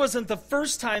 And this wasn't the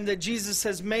first time that Jesus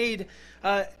has made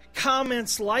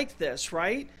comments like this,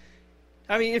 right?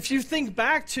 I mean, if you think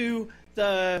back to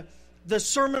the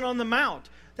Sermon on the Mount,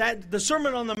 that the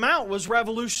Sermon on the Mount was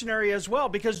revolutionary as well,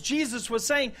 because Jesus was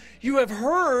saying, you have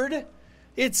heard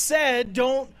it said,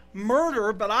 don't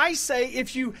murder, but I say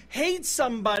if you hate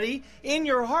somebody in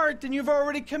your heart, then you've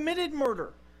already committed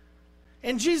murder.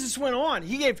 And Jesus went on.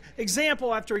 He gave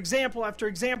example after example after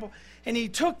example, and he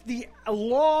took the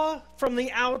law from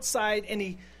the outside and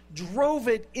he drove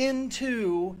it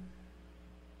into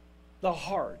the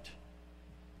heart.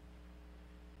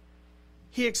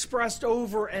 He expressed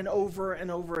over and over and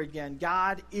over again,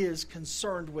 God is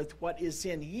concerned with what is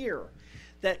in here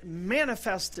that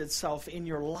manifests itself in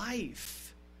your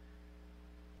life,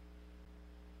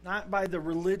 not by the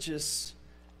religious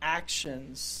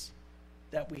actions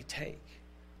that we take.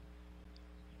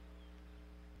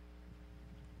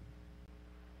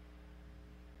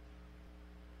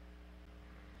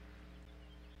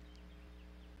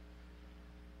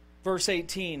 Verse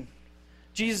 18,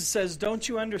 Jesus says, don't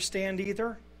you understand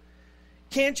either?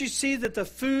 Can't you see that the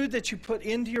food that you put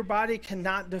into your body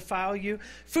cannot defile you?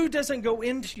 Food doesn't go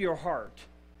into your heart,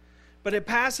 but it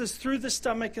passes through the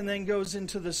stomach and then goes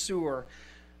into the sewer.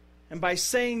 And by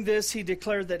saying this, he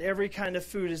declared that every kind of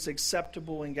food is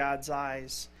acceptable in God's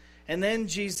eyes. And then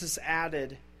Jesus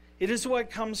added, it is what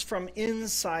comes from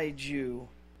inside you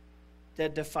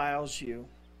that defiles you.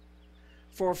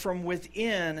 For from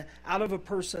within, out of a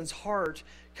person's heart,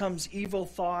 comes evil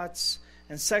thoughts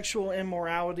and sexual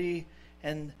immorality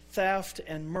and theft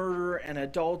and murder and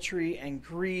adultery and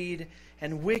greed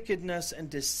and wickedness and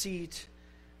deceit,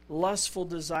 lustful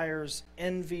desires,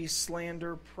 envy,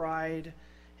 slander, pride,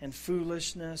 and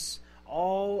foolishness.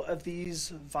 All of these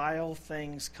vile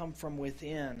things come from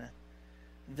within.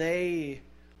 They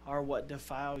are what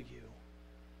defile you.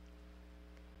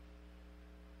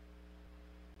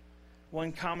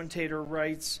 One commentator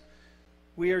writes,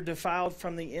 we are defiled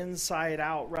from the inside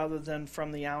out rather than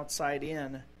from the outside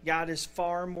in. God is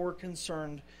far more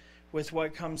concerned with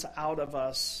what comes out of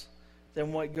us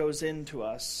than what goes into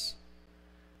us.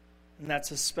 And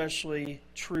that's especially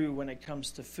true when it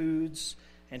comes to foods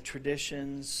and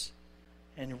traditions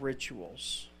and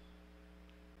rituals.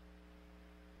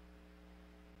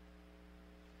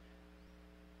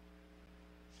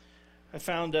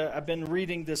 I've been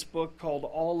reading this book called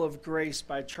All of Grace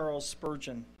by Charles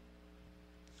Spurgeon.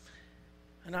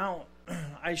 And now,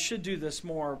 I should do this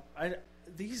more.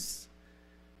 These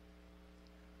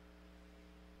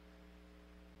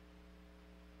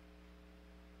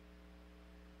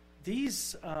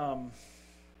I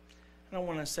don't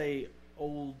want to say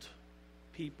old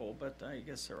people, but I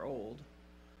guess they're old.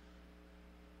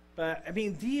 But I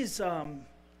mean, these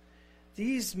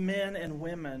men and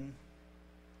women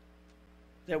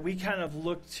that we kind of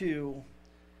look to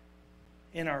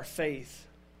in our faith,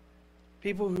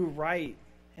 people who write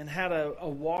and had a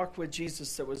walk with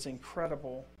Jesus that was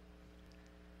incredible.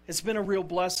 It's been a real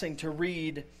blessing to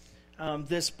read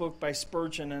this book by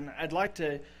Spurgeon, and I'd like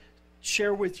to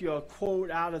share with you a quote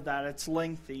out of that. It's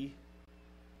lengthy,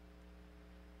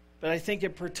 but I think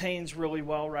it pertains really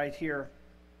well right here.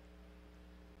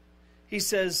 He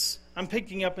says, I'm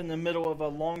picking up in the middle of a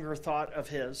longer thought of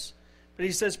his, but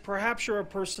he says, perhaps you're a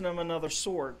person of another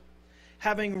sort,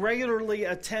 having regularly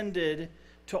attended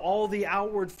to all the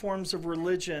outward forms of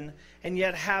religion, and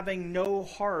yet having no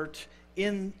heart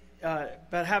in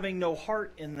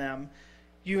them,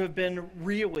 you have been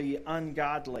really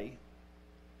ungodly.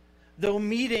 Though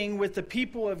meeting with the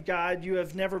people of God, you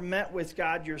have never met with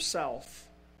God yourself.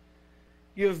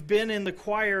 You have been in the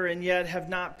choir and yet have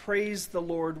not praised the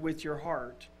Lord with your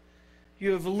heart.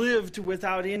 You have lived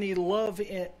without any love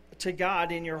to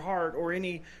God in your heart or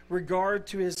any regard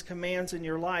to his commands in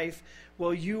your life.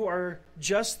 Well, you are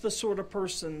just the sort of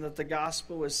person that the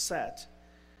gospel is set,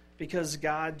 because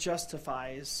God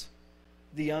justifies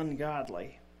the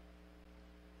ungodly.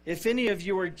 If any of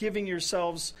you are giving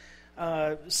yourselves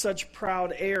such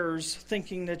proud airs,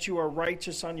 thinking that you are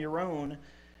righteous on your own,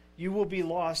 you will be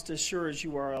lost as sure as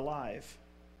you are alive.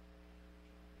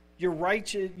 You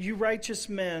righteous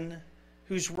men,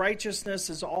 whose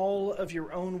righteousness is all of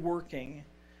your own working,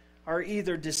 are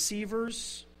either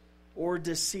deceivers or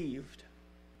deceived.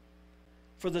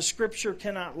 For the scripture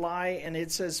cannot lie, and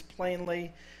it says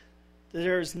plainly that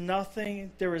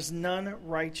there is none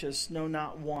righteous, no,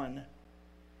 not one.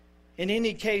 In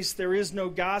any case, there is no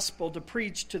gospel to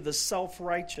preach to the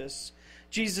self-righteous.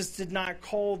 Jesus did not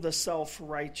call the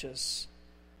self-righteous.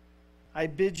 I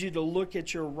bid you to look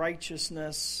at your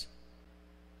righteousness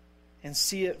and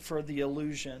see it for the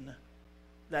illusion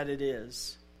that it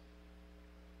is.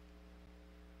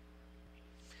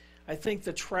 I think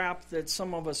the trap that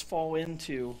some of us fall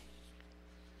into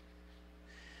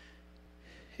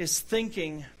is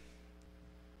thinking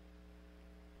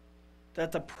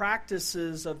that the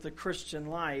practices of the Christian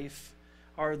life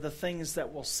are the things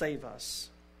that will save us.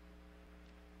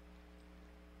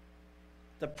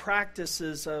 The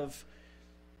practices of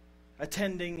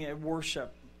attending a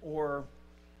worship, or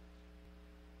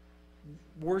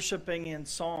worshiping in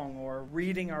song, or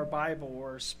reading our Bible,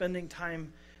 or spending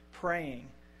time praying,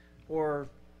 or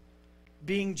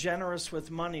being generous with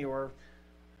money, or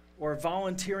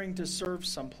volunteering to serve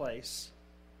someplace.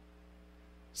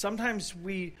 Sometimes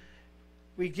we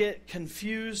get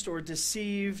confused or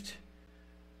deceived,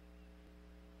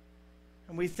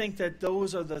 and we think that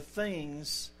those are the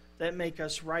things that make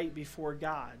us right before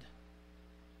God.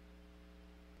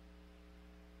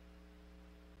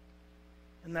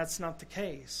 And that's not the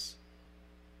case.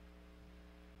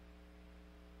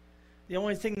 The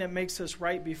only thing that makes us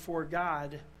right before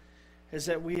God is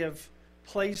that we have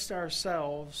placed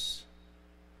ourselves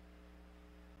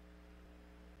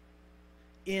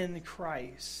in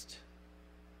Christ,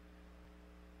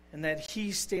 and that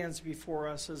he stands before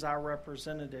us as our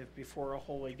representative before a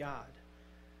holy God.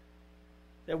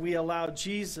 That we allow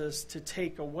Jesus to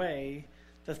take away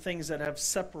the things that have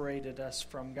separated us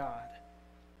from God.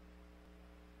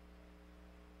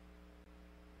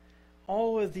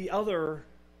 All of the other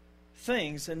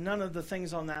things, and none of the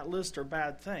things on that list are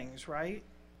bad things, right?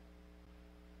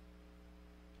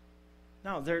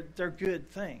 No, they're good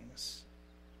things.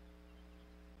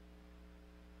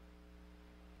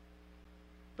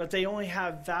 But they only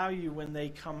have value when they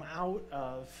come out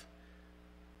of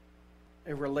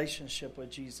a relationship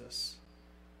with Jesus.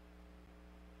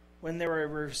 When they're a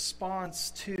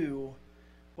response to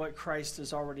what Christ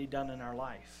has already done in our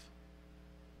life.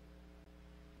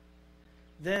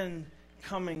 Then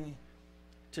coming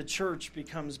to church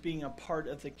becomes being a part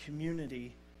of the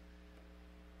community.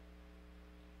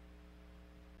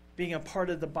 Being a part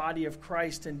of the body of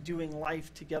Christ and doing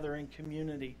life together in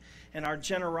community. And our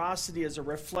generosity is a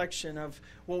reflection of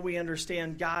what we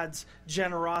understand God's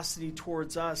generosity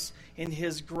towards us in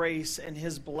his grace and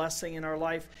his blessing in our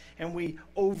life. And we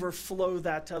overflow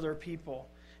that to other people.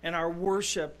 And our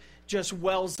worship just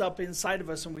wells up inside of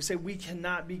us, and we say, we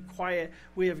cannot be quiet.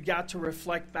 We have got to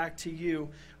reflect back to you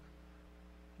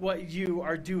what you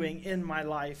are doing in my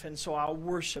life, and so I'll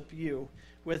worship you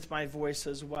with my voice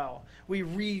as well. We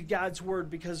read God's word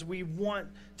because we want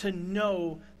to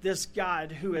know this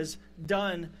God who has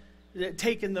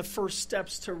taken the first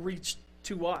steps to reach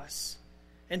to us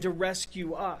and to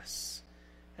rescue us.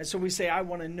 And so we say, I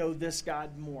want to know this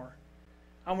God more.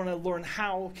 I want to learn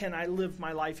how can I live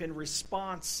my life in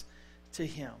response to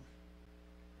him.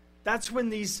 That's when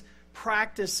these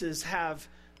practices have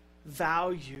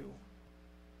value.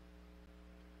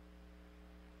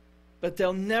 But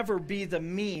they'll never be the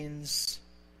means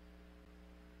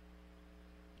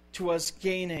to us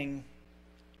gaining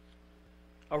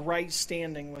a right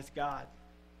standing with God.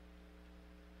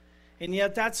 And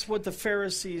yet that's what the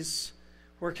Pharisees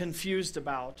were confused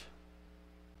about.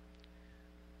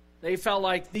 They felt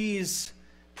like these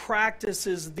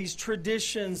practices, these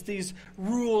traditions, these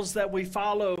rules that we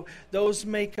follow, those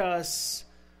make us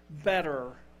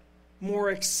better, more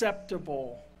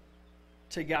acceptable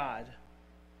to God.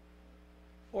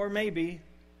 Or maybe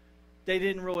they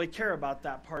didn't really care about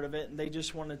that part of it and they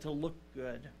just wanted to look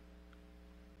good.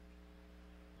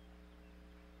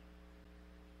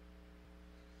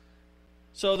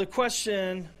 So the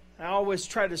question, I always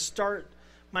try to start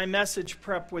my message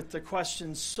prep with the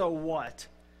question, so what?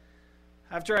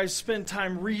 After I spend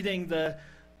time reading the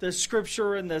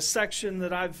scripture and the section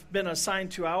that I've been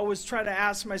assigned to, I always try to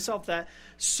ask myself that,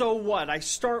 so what? I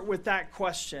start with that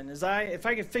question. If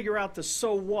I can figure out the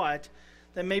so what,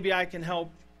 then maybe I can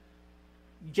help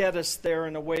get us there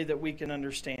in a way that we can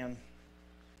understand.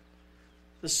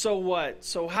 The so what?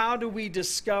 So how do we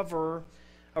discover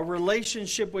a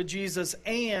relationship with Jesus,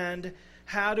 and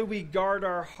how do we guard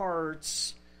our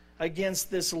hearts against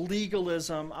this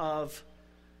legalism of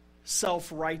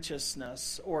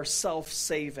self-righteousness or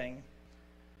self-saving?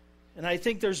 And I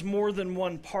think there's more than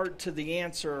one part to the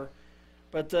answer,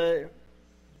 but the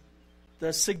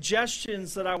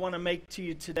suggestions that I want to make to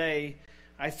you today,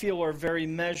 I feel are very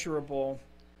measurable,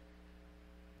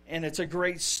 and it's a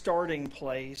great starting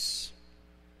place.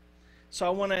 So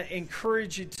I want to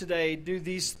encourage you today, do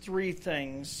these three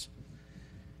things,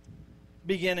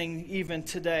 beginning even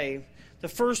today. The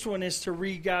first one is to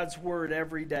read God's Word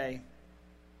every day.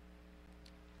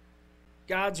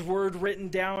 God's Word written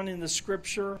down in the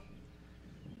Scripture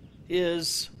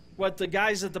is what the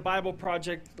guys at the Bible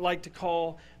Project like to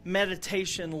call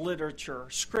meditation literature.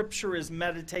 Scripture is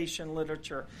meditation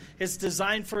literature. It's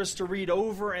designed for us to read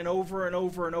over and over and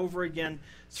over and over again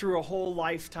through a whole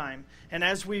lifetime. And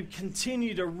as we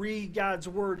continue to read God's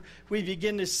Word, we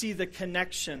begin to see the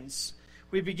connections.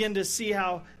 We begin to see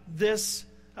how this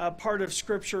part of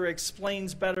Scripture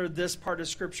explains better this part of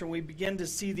Scripture. We begin to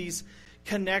see these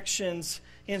connections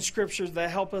in Scripture that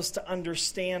help us to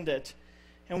understand it.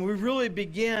 And we really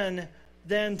begin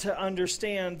then to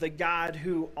understand the God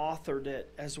who authored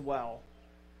it as well.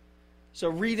 So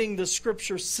reading the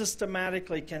Scripture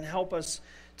systematically can help us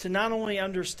to not only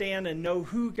understand and know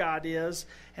who God is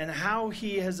and how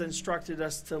He has instructed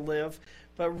us to live,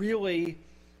 but really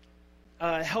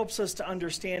helps us to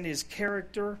understand His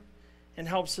character and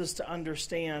helps us to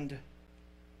understand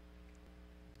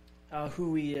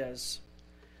who He is.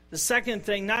 The second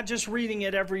thing, not just reading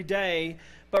it every day,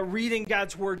 but reading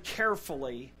God's Word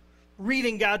carefully.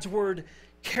 Reading God's Word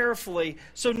carefully.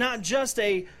 So not just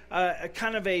a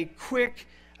kind of a quick,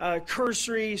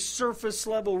 cursory, surface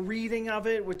level reading of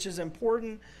it, which is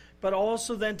important, but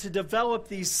also then to develop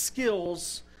these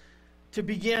skills to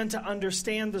begin to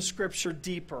understand the Scripture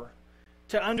deeper,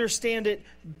 to understand it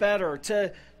better,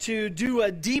 to do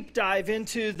a deep dive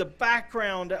into the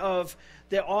background of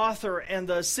the author and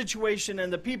the situation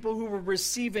and the people who were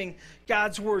receiving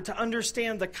God's Word, to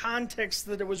understand the context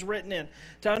that it was written in,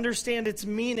 to understand its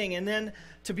meaning, and then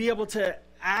to be able to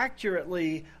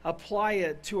accurately apply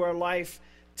it to our life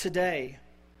today.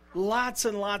 Lots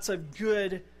and lots of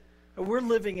good. We're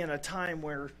living in a time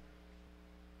where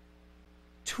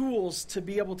tools to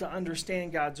be able to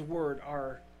understand God's Word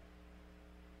are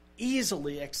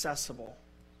easily accessible.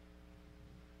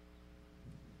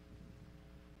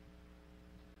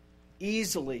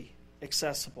 Easily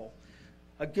accessible.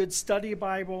 A good study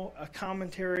Bible, a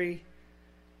commentary,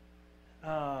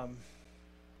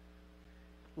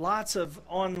 lots of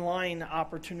online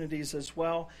opportunities as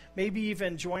well. Maybe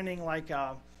even joining like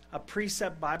a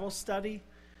precept Bible study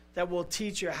that will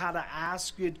teach you how to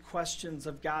ask good questions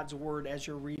of God's Word as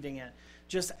you're reading it.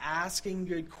 Just asking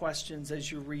good questions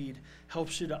as you read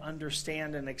helps you to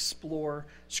understand and explore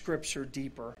Scripture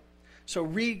deeper. So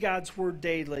read God's Word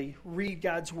daily, read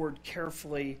God's Word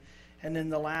carefully, and then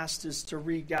the last is to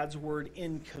read God's Word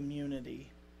in community.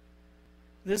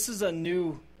 This is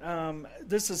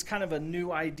kind of a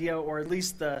new idea, or at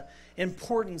least the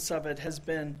importance of it has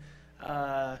been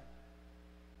kind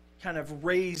of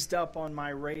raised up on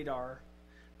my radar.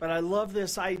 But I love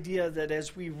this idea that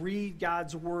as we read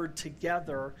God's Word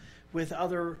together with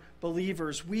other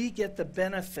believers, we get the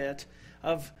benefit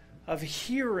of of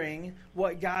hearing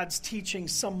what God's teaching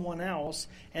someone else,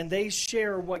 and they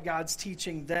share what God's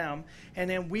teaching them, and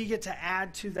then we get to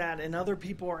add to that, and other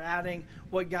people are adding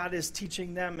what God is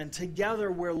teaching them, and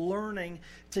together we're learning,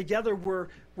 together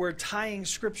we're tying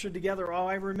Scripture together. Oh,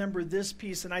 I remember this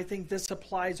piece, and I think this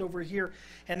applies over here.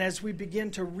 And as we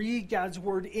begin to read God's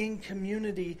Word in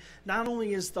community, not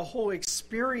only is the whole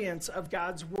experience of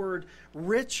God's Word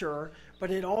richer, but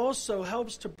it also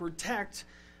helps to protect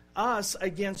us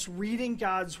against reading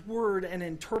God's Word and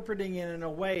interpreting it in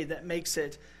a way that makes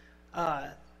it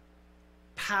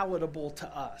palatable to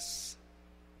us.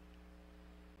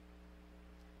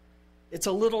 It's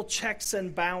a little checks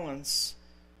and balance.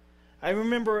 I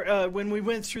remember when we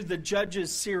went through the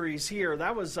Judges series here,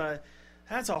 that's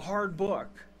a hard book,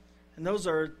 and those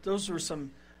were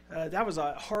some. That was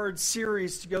a hard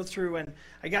series to go through, and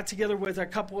I got together with a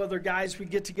couple other guys. We'd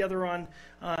get together on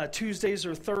Tuesdays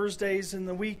or Thursdays in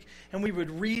the week, and we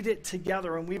would read it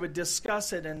together, and we would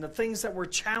discuss it, and the things that were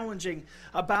challenging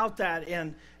about that,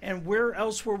 and where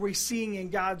else were we seeing in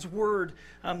God's Word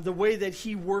the way that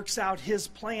He works out His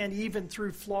plan, even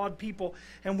through flawed people.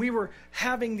 And we were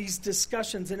having these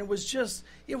discussions, and it was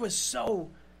so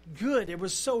good. It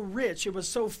was so rich. It was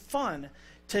so fun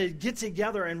to get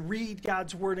together and read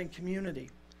God's Word in community.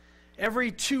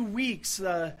 Every 2 weeks,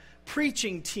 the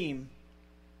preaching team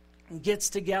gets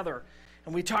together,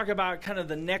 and we talk about kind of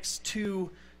the next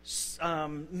two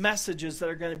messages that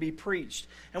are going to be preached.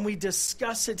 And we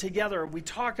discuss it together. We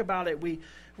talk about it.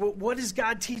 What is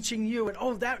God teaching you?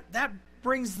 And that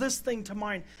brings this thing to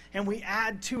mind, and we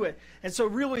add to it. And so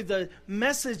really the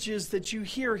messages that you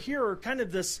hear here are kind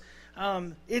of this,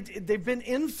 they've been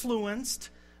influenced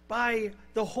by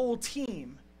the whole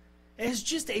team. And it's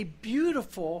just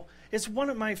it's one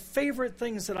of my favorite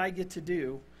things that I get to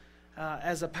do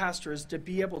as a pastor, is to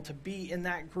be able to be in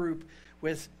that group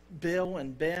with Bill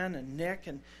and Ben and Nick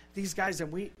and these guys,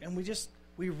 and we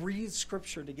read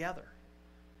Scripture together.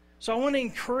 So I want to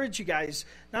encourage you guys,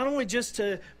 not only just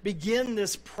to begin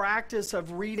this practice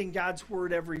of reading God's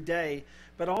Word every day,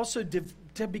 but also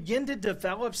to begin to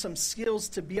develop some skills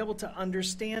to be able to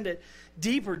understand it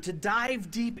deeper, to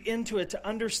dive deep into it, to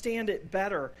understand it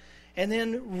better, and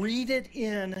then read it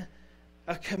in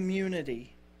a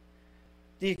community.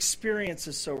 The experience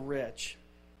is so rich.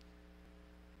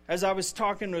 As I was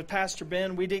talking with Pastor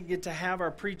Ben, we didn't get to have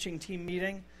our preaching team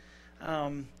meeting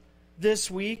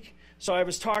this week. So I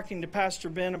was talking to Pastor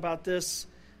Ben about this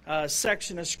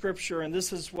section of Scripture, and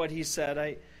this is what he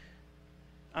said.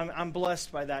 I'm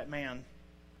blessed by that man.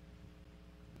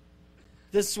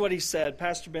 This is what he said.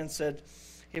 Pastor Ben said,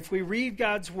 if we read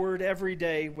God's Word every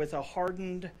day with a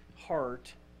hardened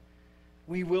heart,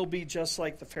 we will be just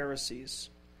like the Pharisees,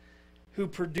 who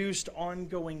produced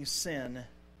ongoing sin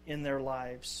in their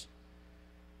lives.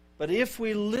 But if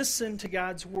we listen to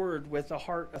God's Word with a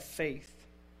heart of faith,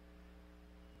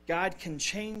 God can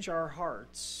change our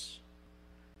hearts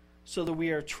so that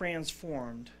we are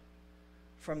transformed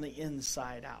from the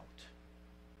inside out.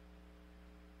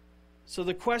 So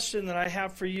the question that I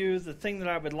have for you, the thing that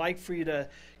I would like for you to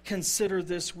consider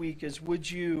this week is, would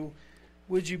you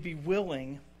be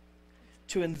willing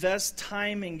to invest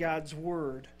time in God's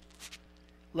Word,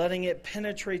 letting it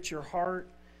penetrate your heart,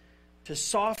 to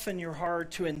soften your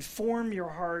heart, to inform your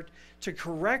heart, to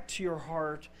correct your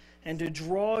heart, and to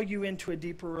draw you into a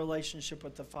deeper relationship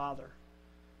with the Father?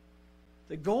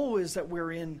 The goal is that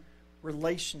we're in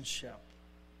relationship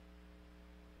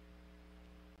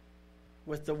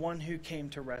with the one who came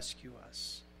to rescue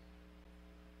us.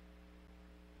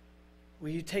 Will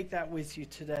you take that with you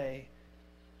today?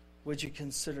 Would you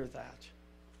consider that?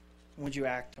 Would you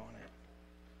act on it?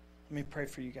 Let me pray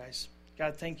for you guys.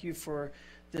 God, thank you for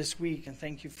this week, and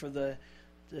thank you for the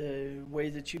way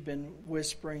that you've been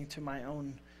whispering to my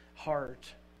own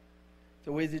heart,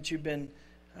 the way that you've been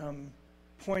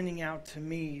pointing out to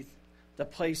me the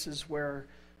places where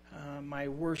my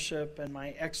worship and my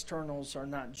externals are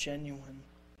not genuine.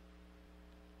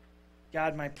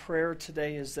 God, my prayer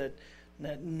today is that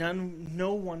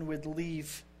no one would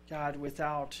leave, God,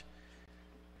 without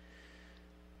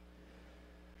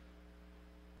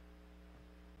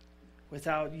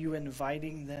you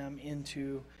inviting them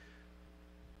into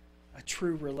a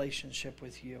true relationship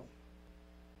with you.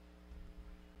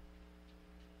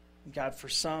 God, for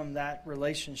some, that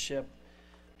relationship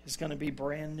is going to be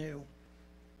brand new.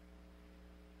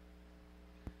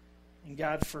 And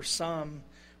God, for some,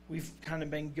 we've kind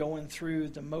of been going through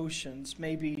the motions,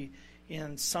 maybe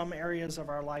in some areas of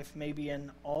our life, maybe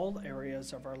in all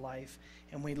areas of our life,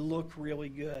 and we look really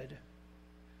good.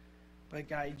 But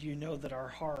God, you know that our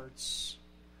hearts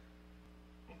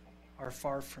are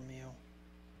far from you.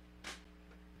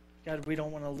 God, we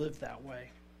don't want to live that way.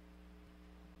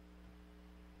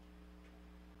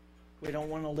 We don't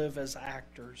want to live as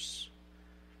actors.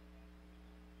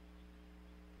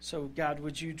 So, God,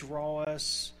 would you draw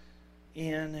us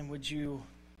in, and would you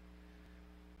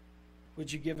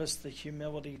give us the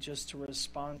humility just to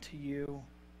respond to you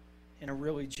in a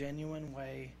really genuine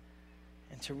way,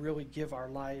 and to really give our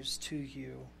lives to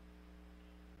you,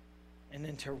 and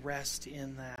then to rest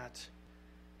in that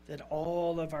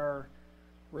all of our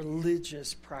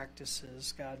religious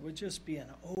practices, God, would just be an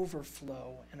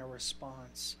overflow and a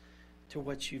response to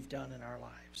what you've done in our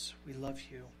lives. We love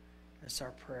you. That's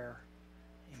our prayer.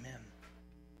 Amen.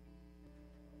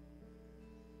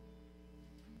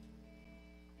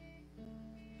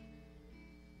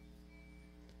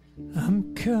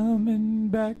 I'm coming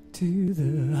back to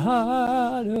the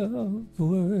heart of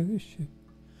worship,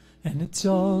 and it's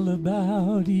all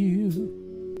about you.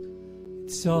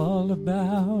 It's all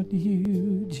about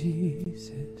you,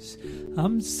 Jesus.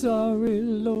 I'm sorry,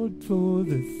 Lord, for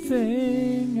the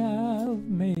thing I've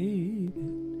made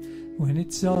it. When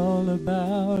it's all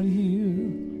about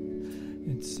you,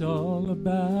 it's all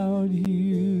about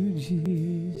you,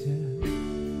 Jesus.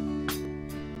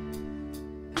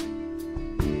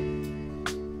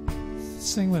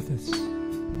 Sing with us.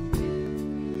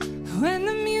 When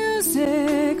the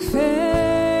music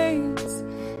fades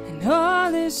and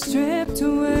all is stripped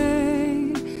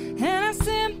away, and I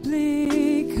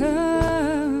simply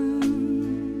come,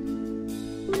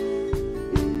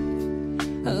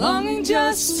 longing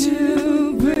just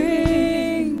to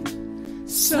bring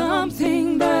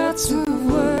something that's of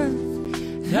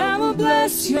worth that will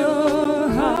bless your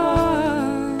heart.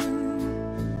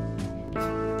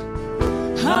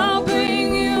 I'll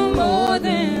bring you more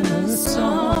than a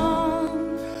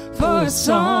song, for a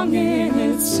song in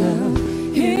itself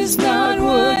is not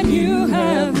what you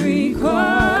have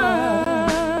required.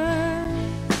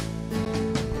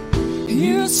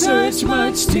 You search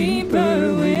much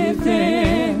deeper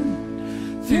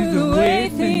within, through the way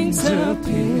things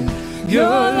appear.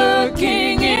 You're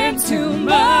looking into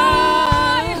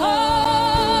my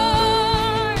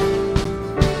heart.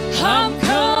 I'm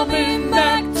coming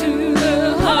back to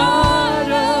the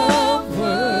heart of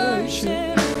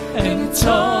worship, and it's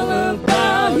all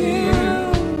about you.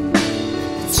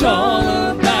 It's all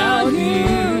about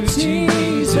you,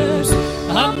 Jesus.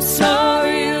 I'm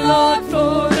sorry, Lord,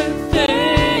 for the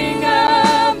thing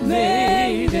I've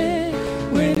made it.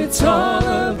 When it's all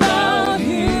about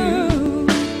you,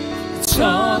 it's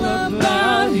all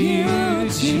about you,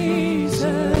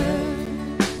 Jesus.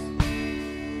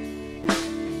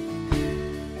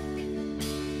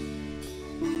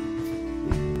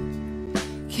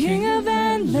 King of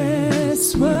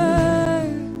endless word,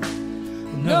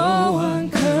 no one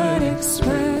could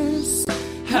express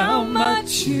how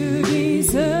much you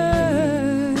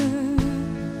deserve.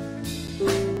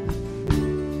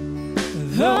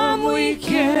 Though I'm weak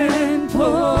and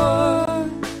poor,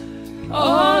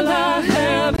 all I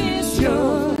have is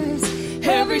yours,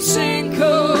 every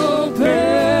single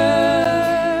breath.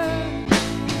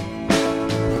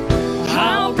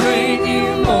 I'll bring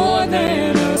you more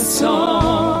than a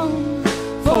song,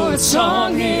 for a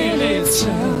song in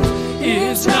itself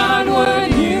is not what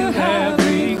you have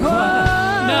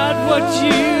required, not what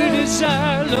you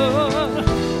desire, Lord.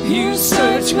 You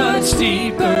search much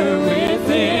deeper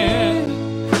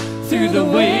within, through the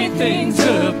way things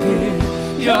appear.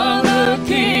 You're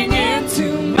looking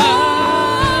into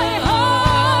my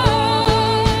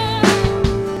heart.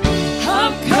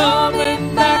 I'm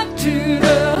coming back to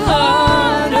the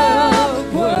heart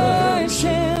of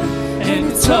worship,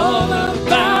 and it's all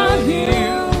about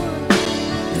you.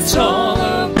 It's all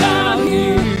about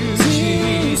you,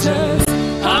 Jesus.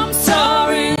 I'm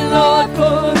sorry, Lord,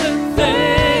 for the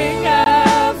thing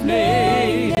I've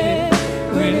made it.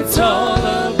 When it's all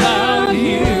about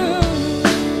you,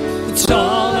 it's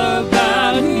all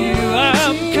about you.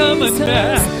 I'm coming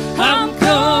back. I'm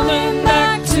coming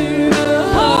back to the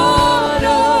heart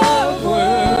of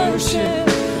worship,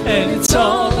 and it's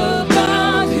all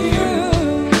about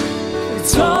you.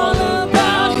 It's all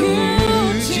about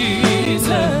you,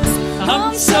 Jesus.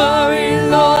 I'm sorry,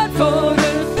 Lord, for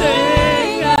the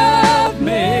thing I've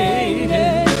made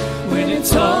it. When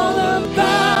it's all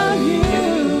about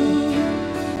you,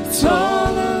 it's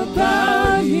all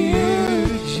about you,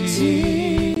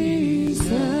 Jesus.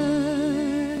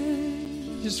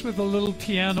 Just with a little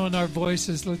piano in our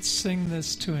voices, let's sing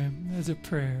this to him as a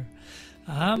prayer.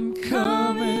 I'm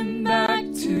coming back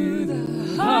to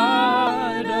the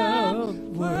heart of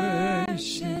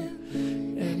worship,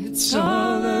 and it's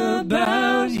all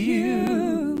about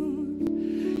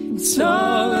you. It's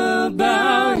all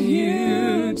about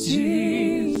you, Jesus.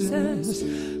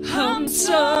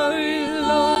 sorry,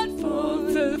 Lord, for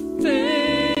the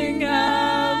thing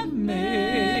I've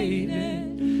made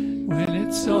it when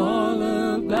it's all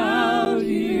about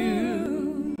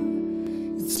you.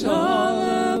 It's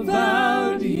all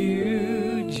about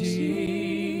you,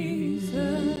 Jesus.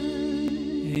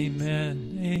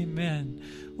 Amen. Amen.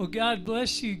 Well, God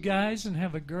bless you guys and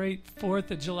have a great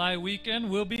 4th of July weekend.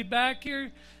 We'll be back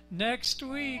here next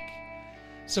week.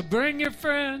 So bring your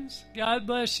friends. God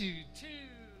bless you. Cheers.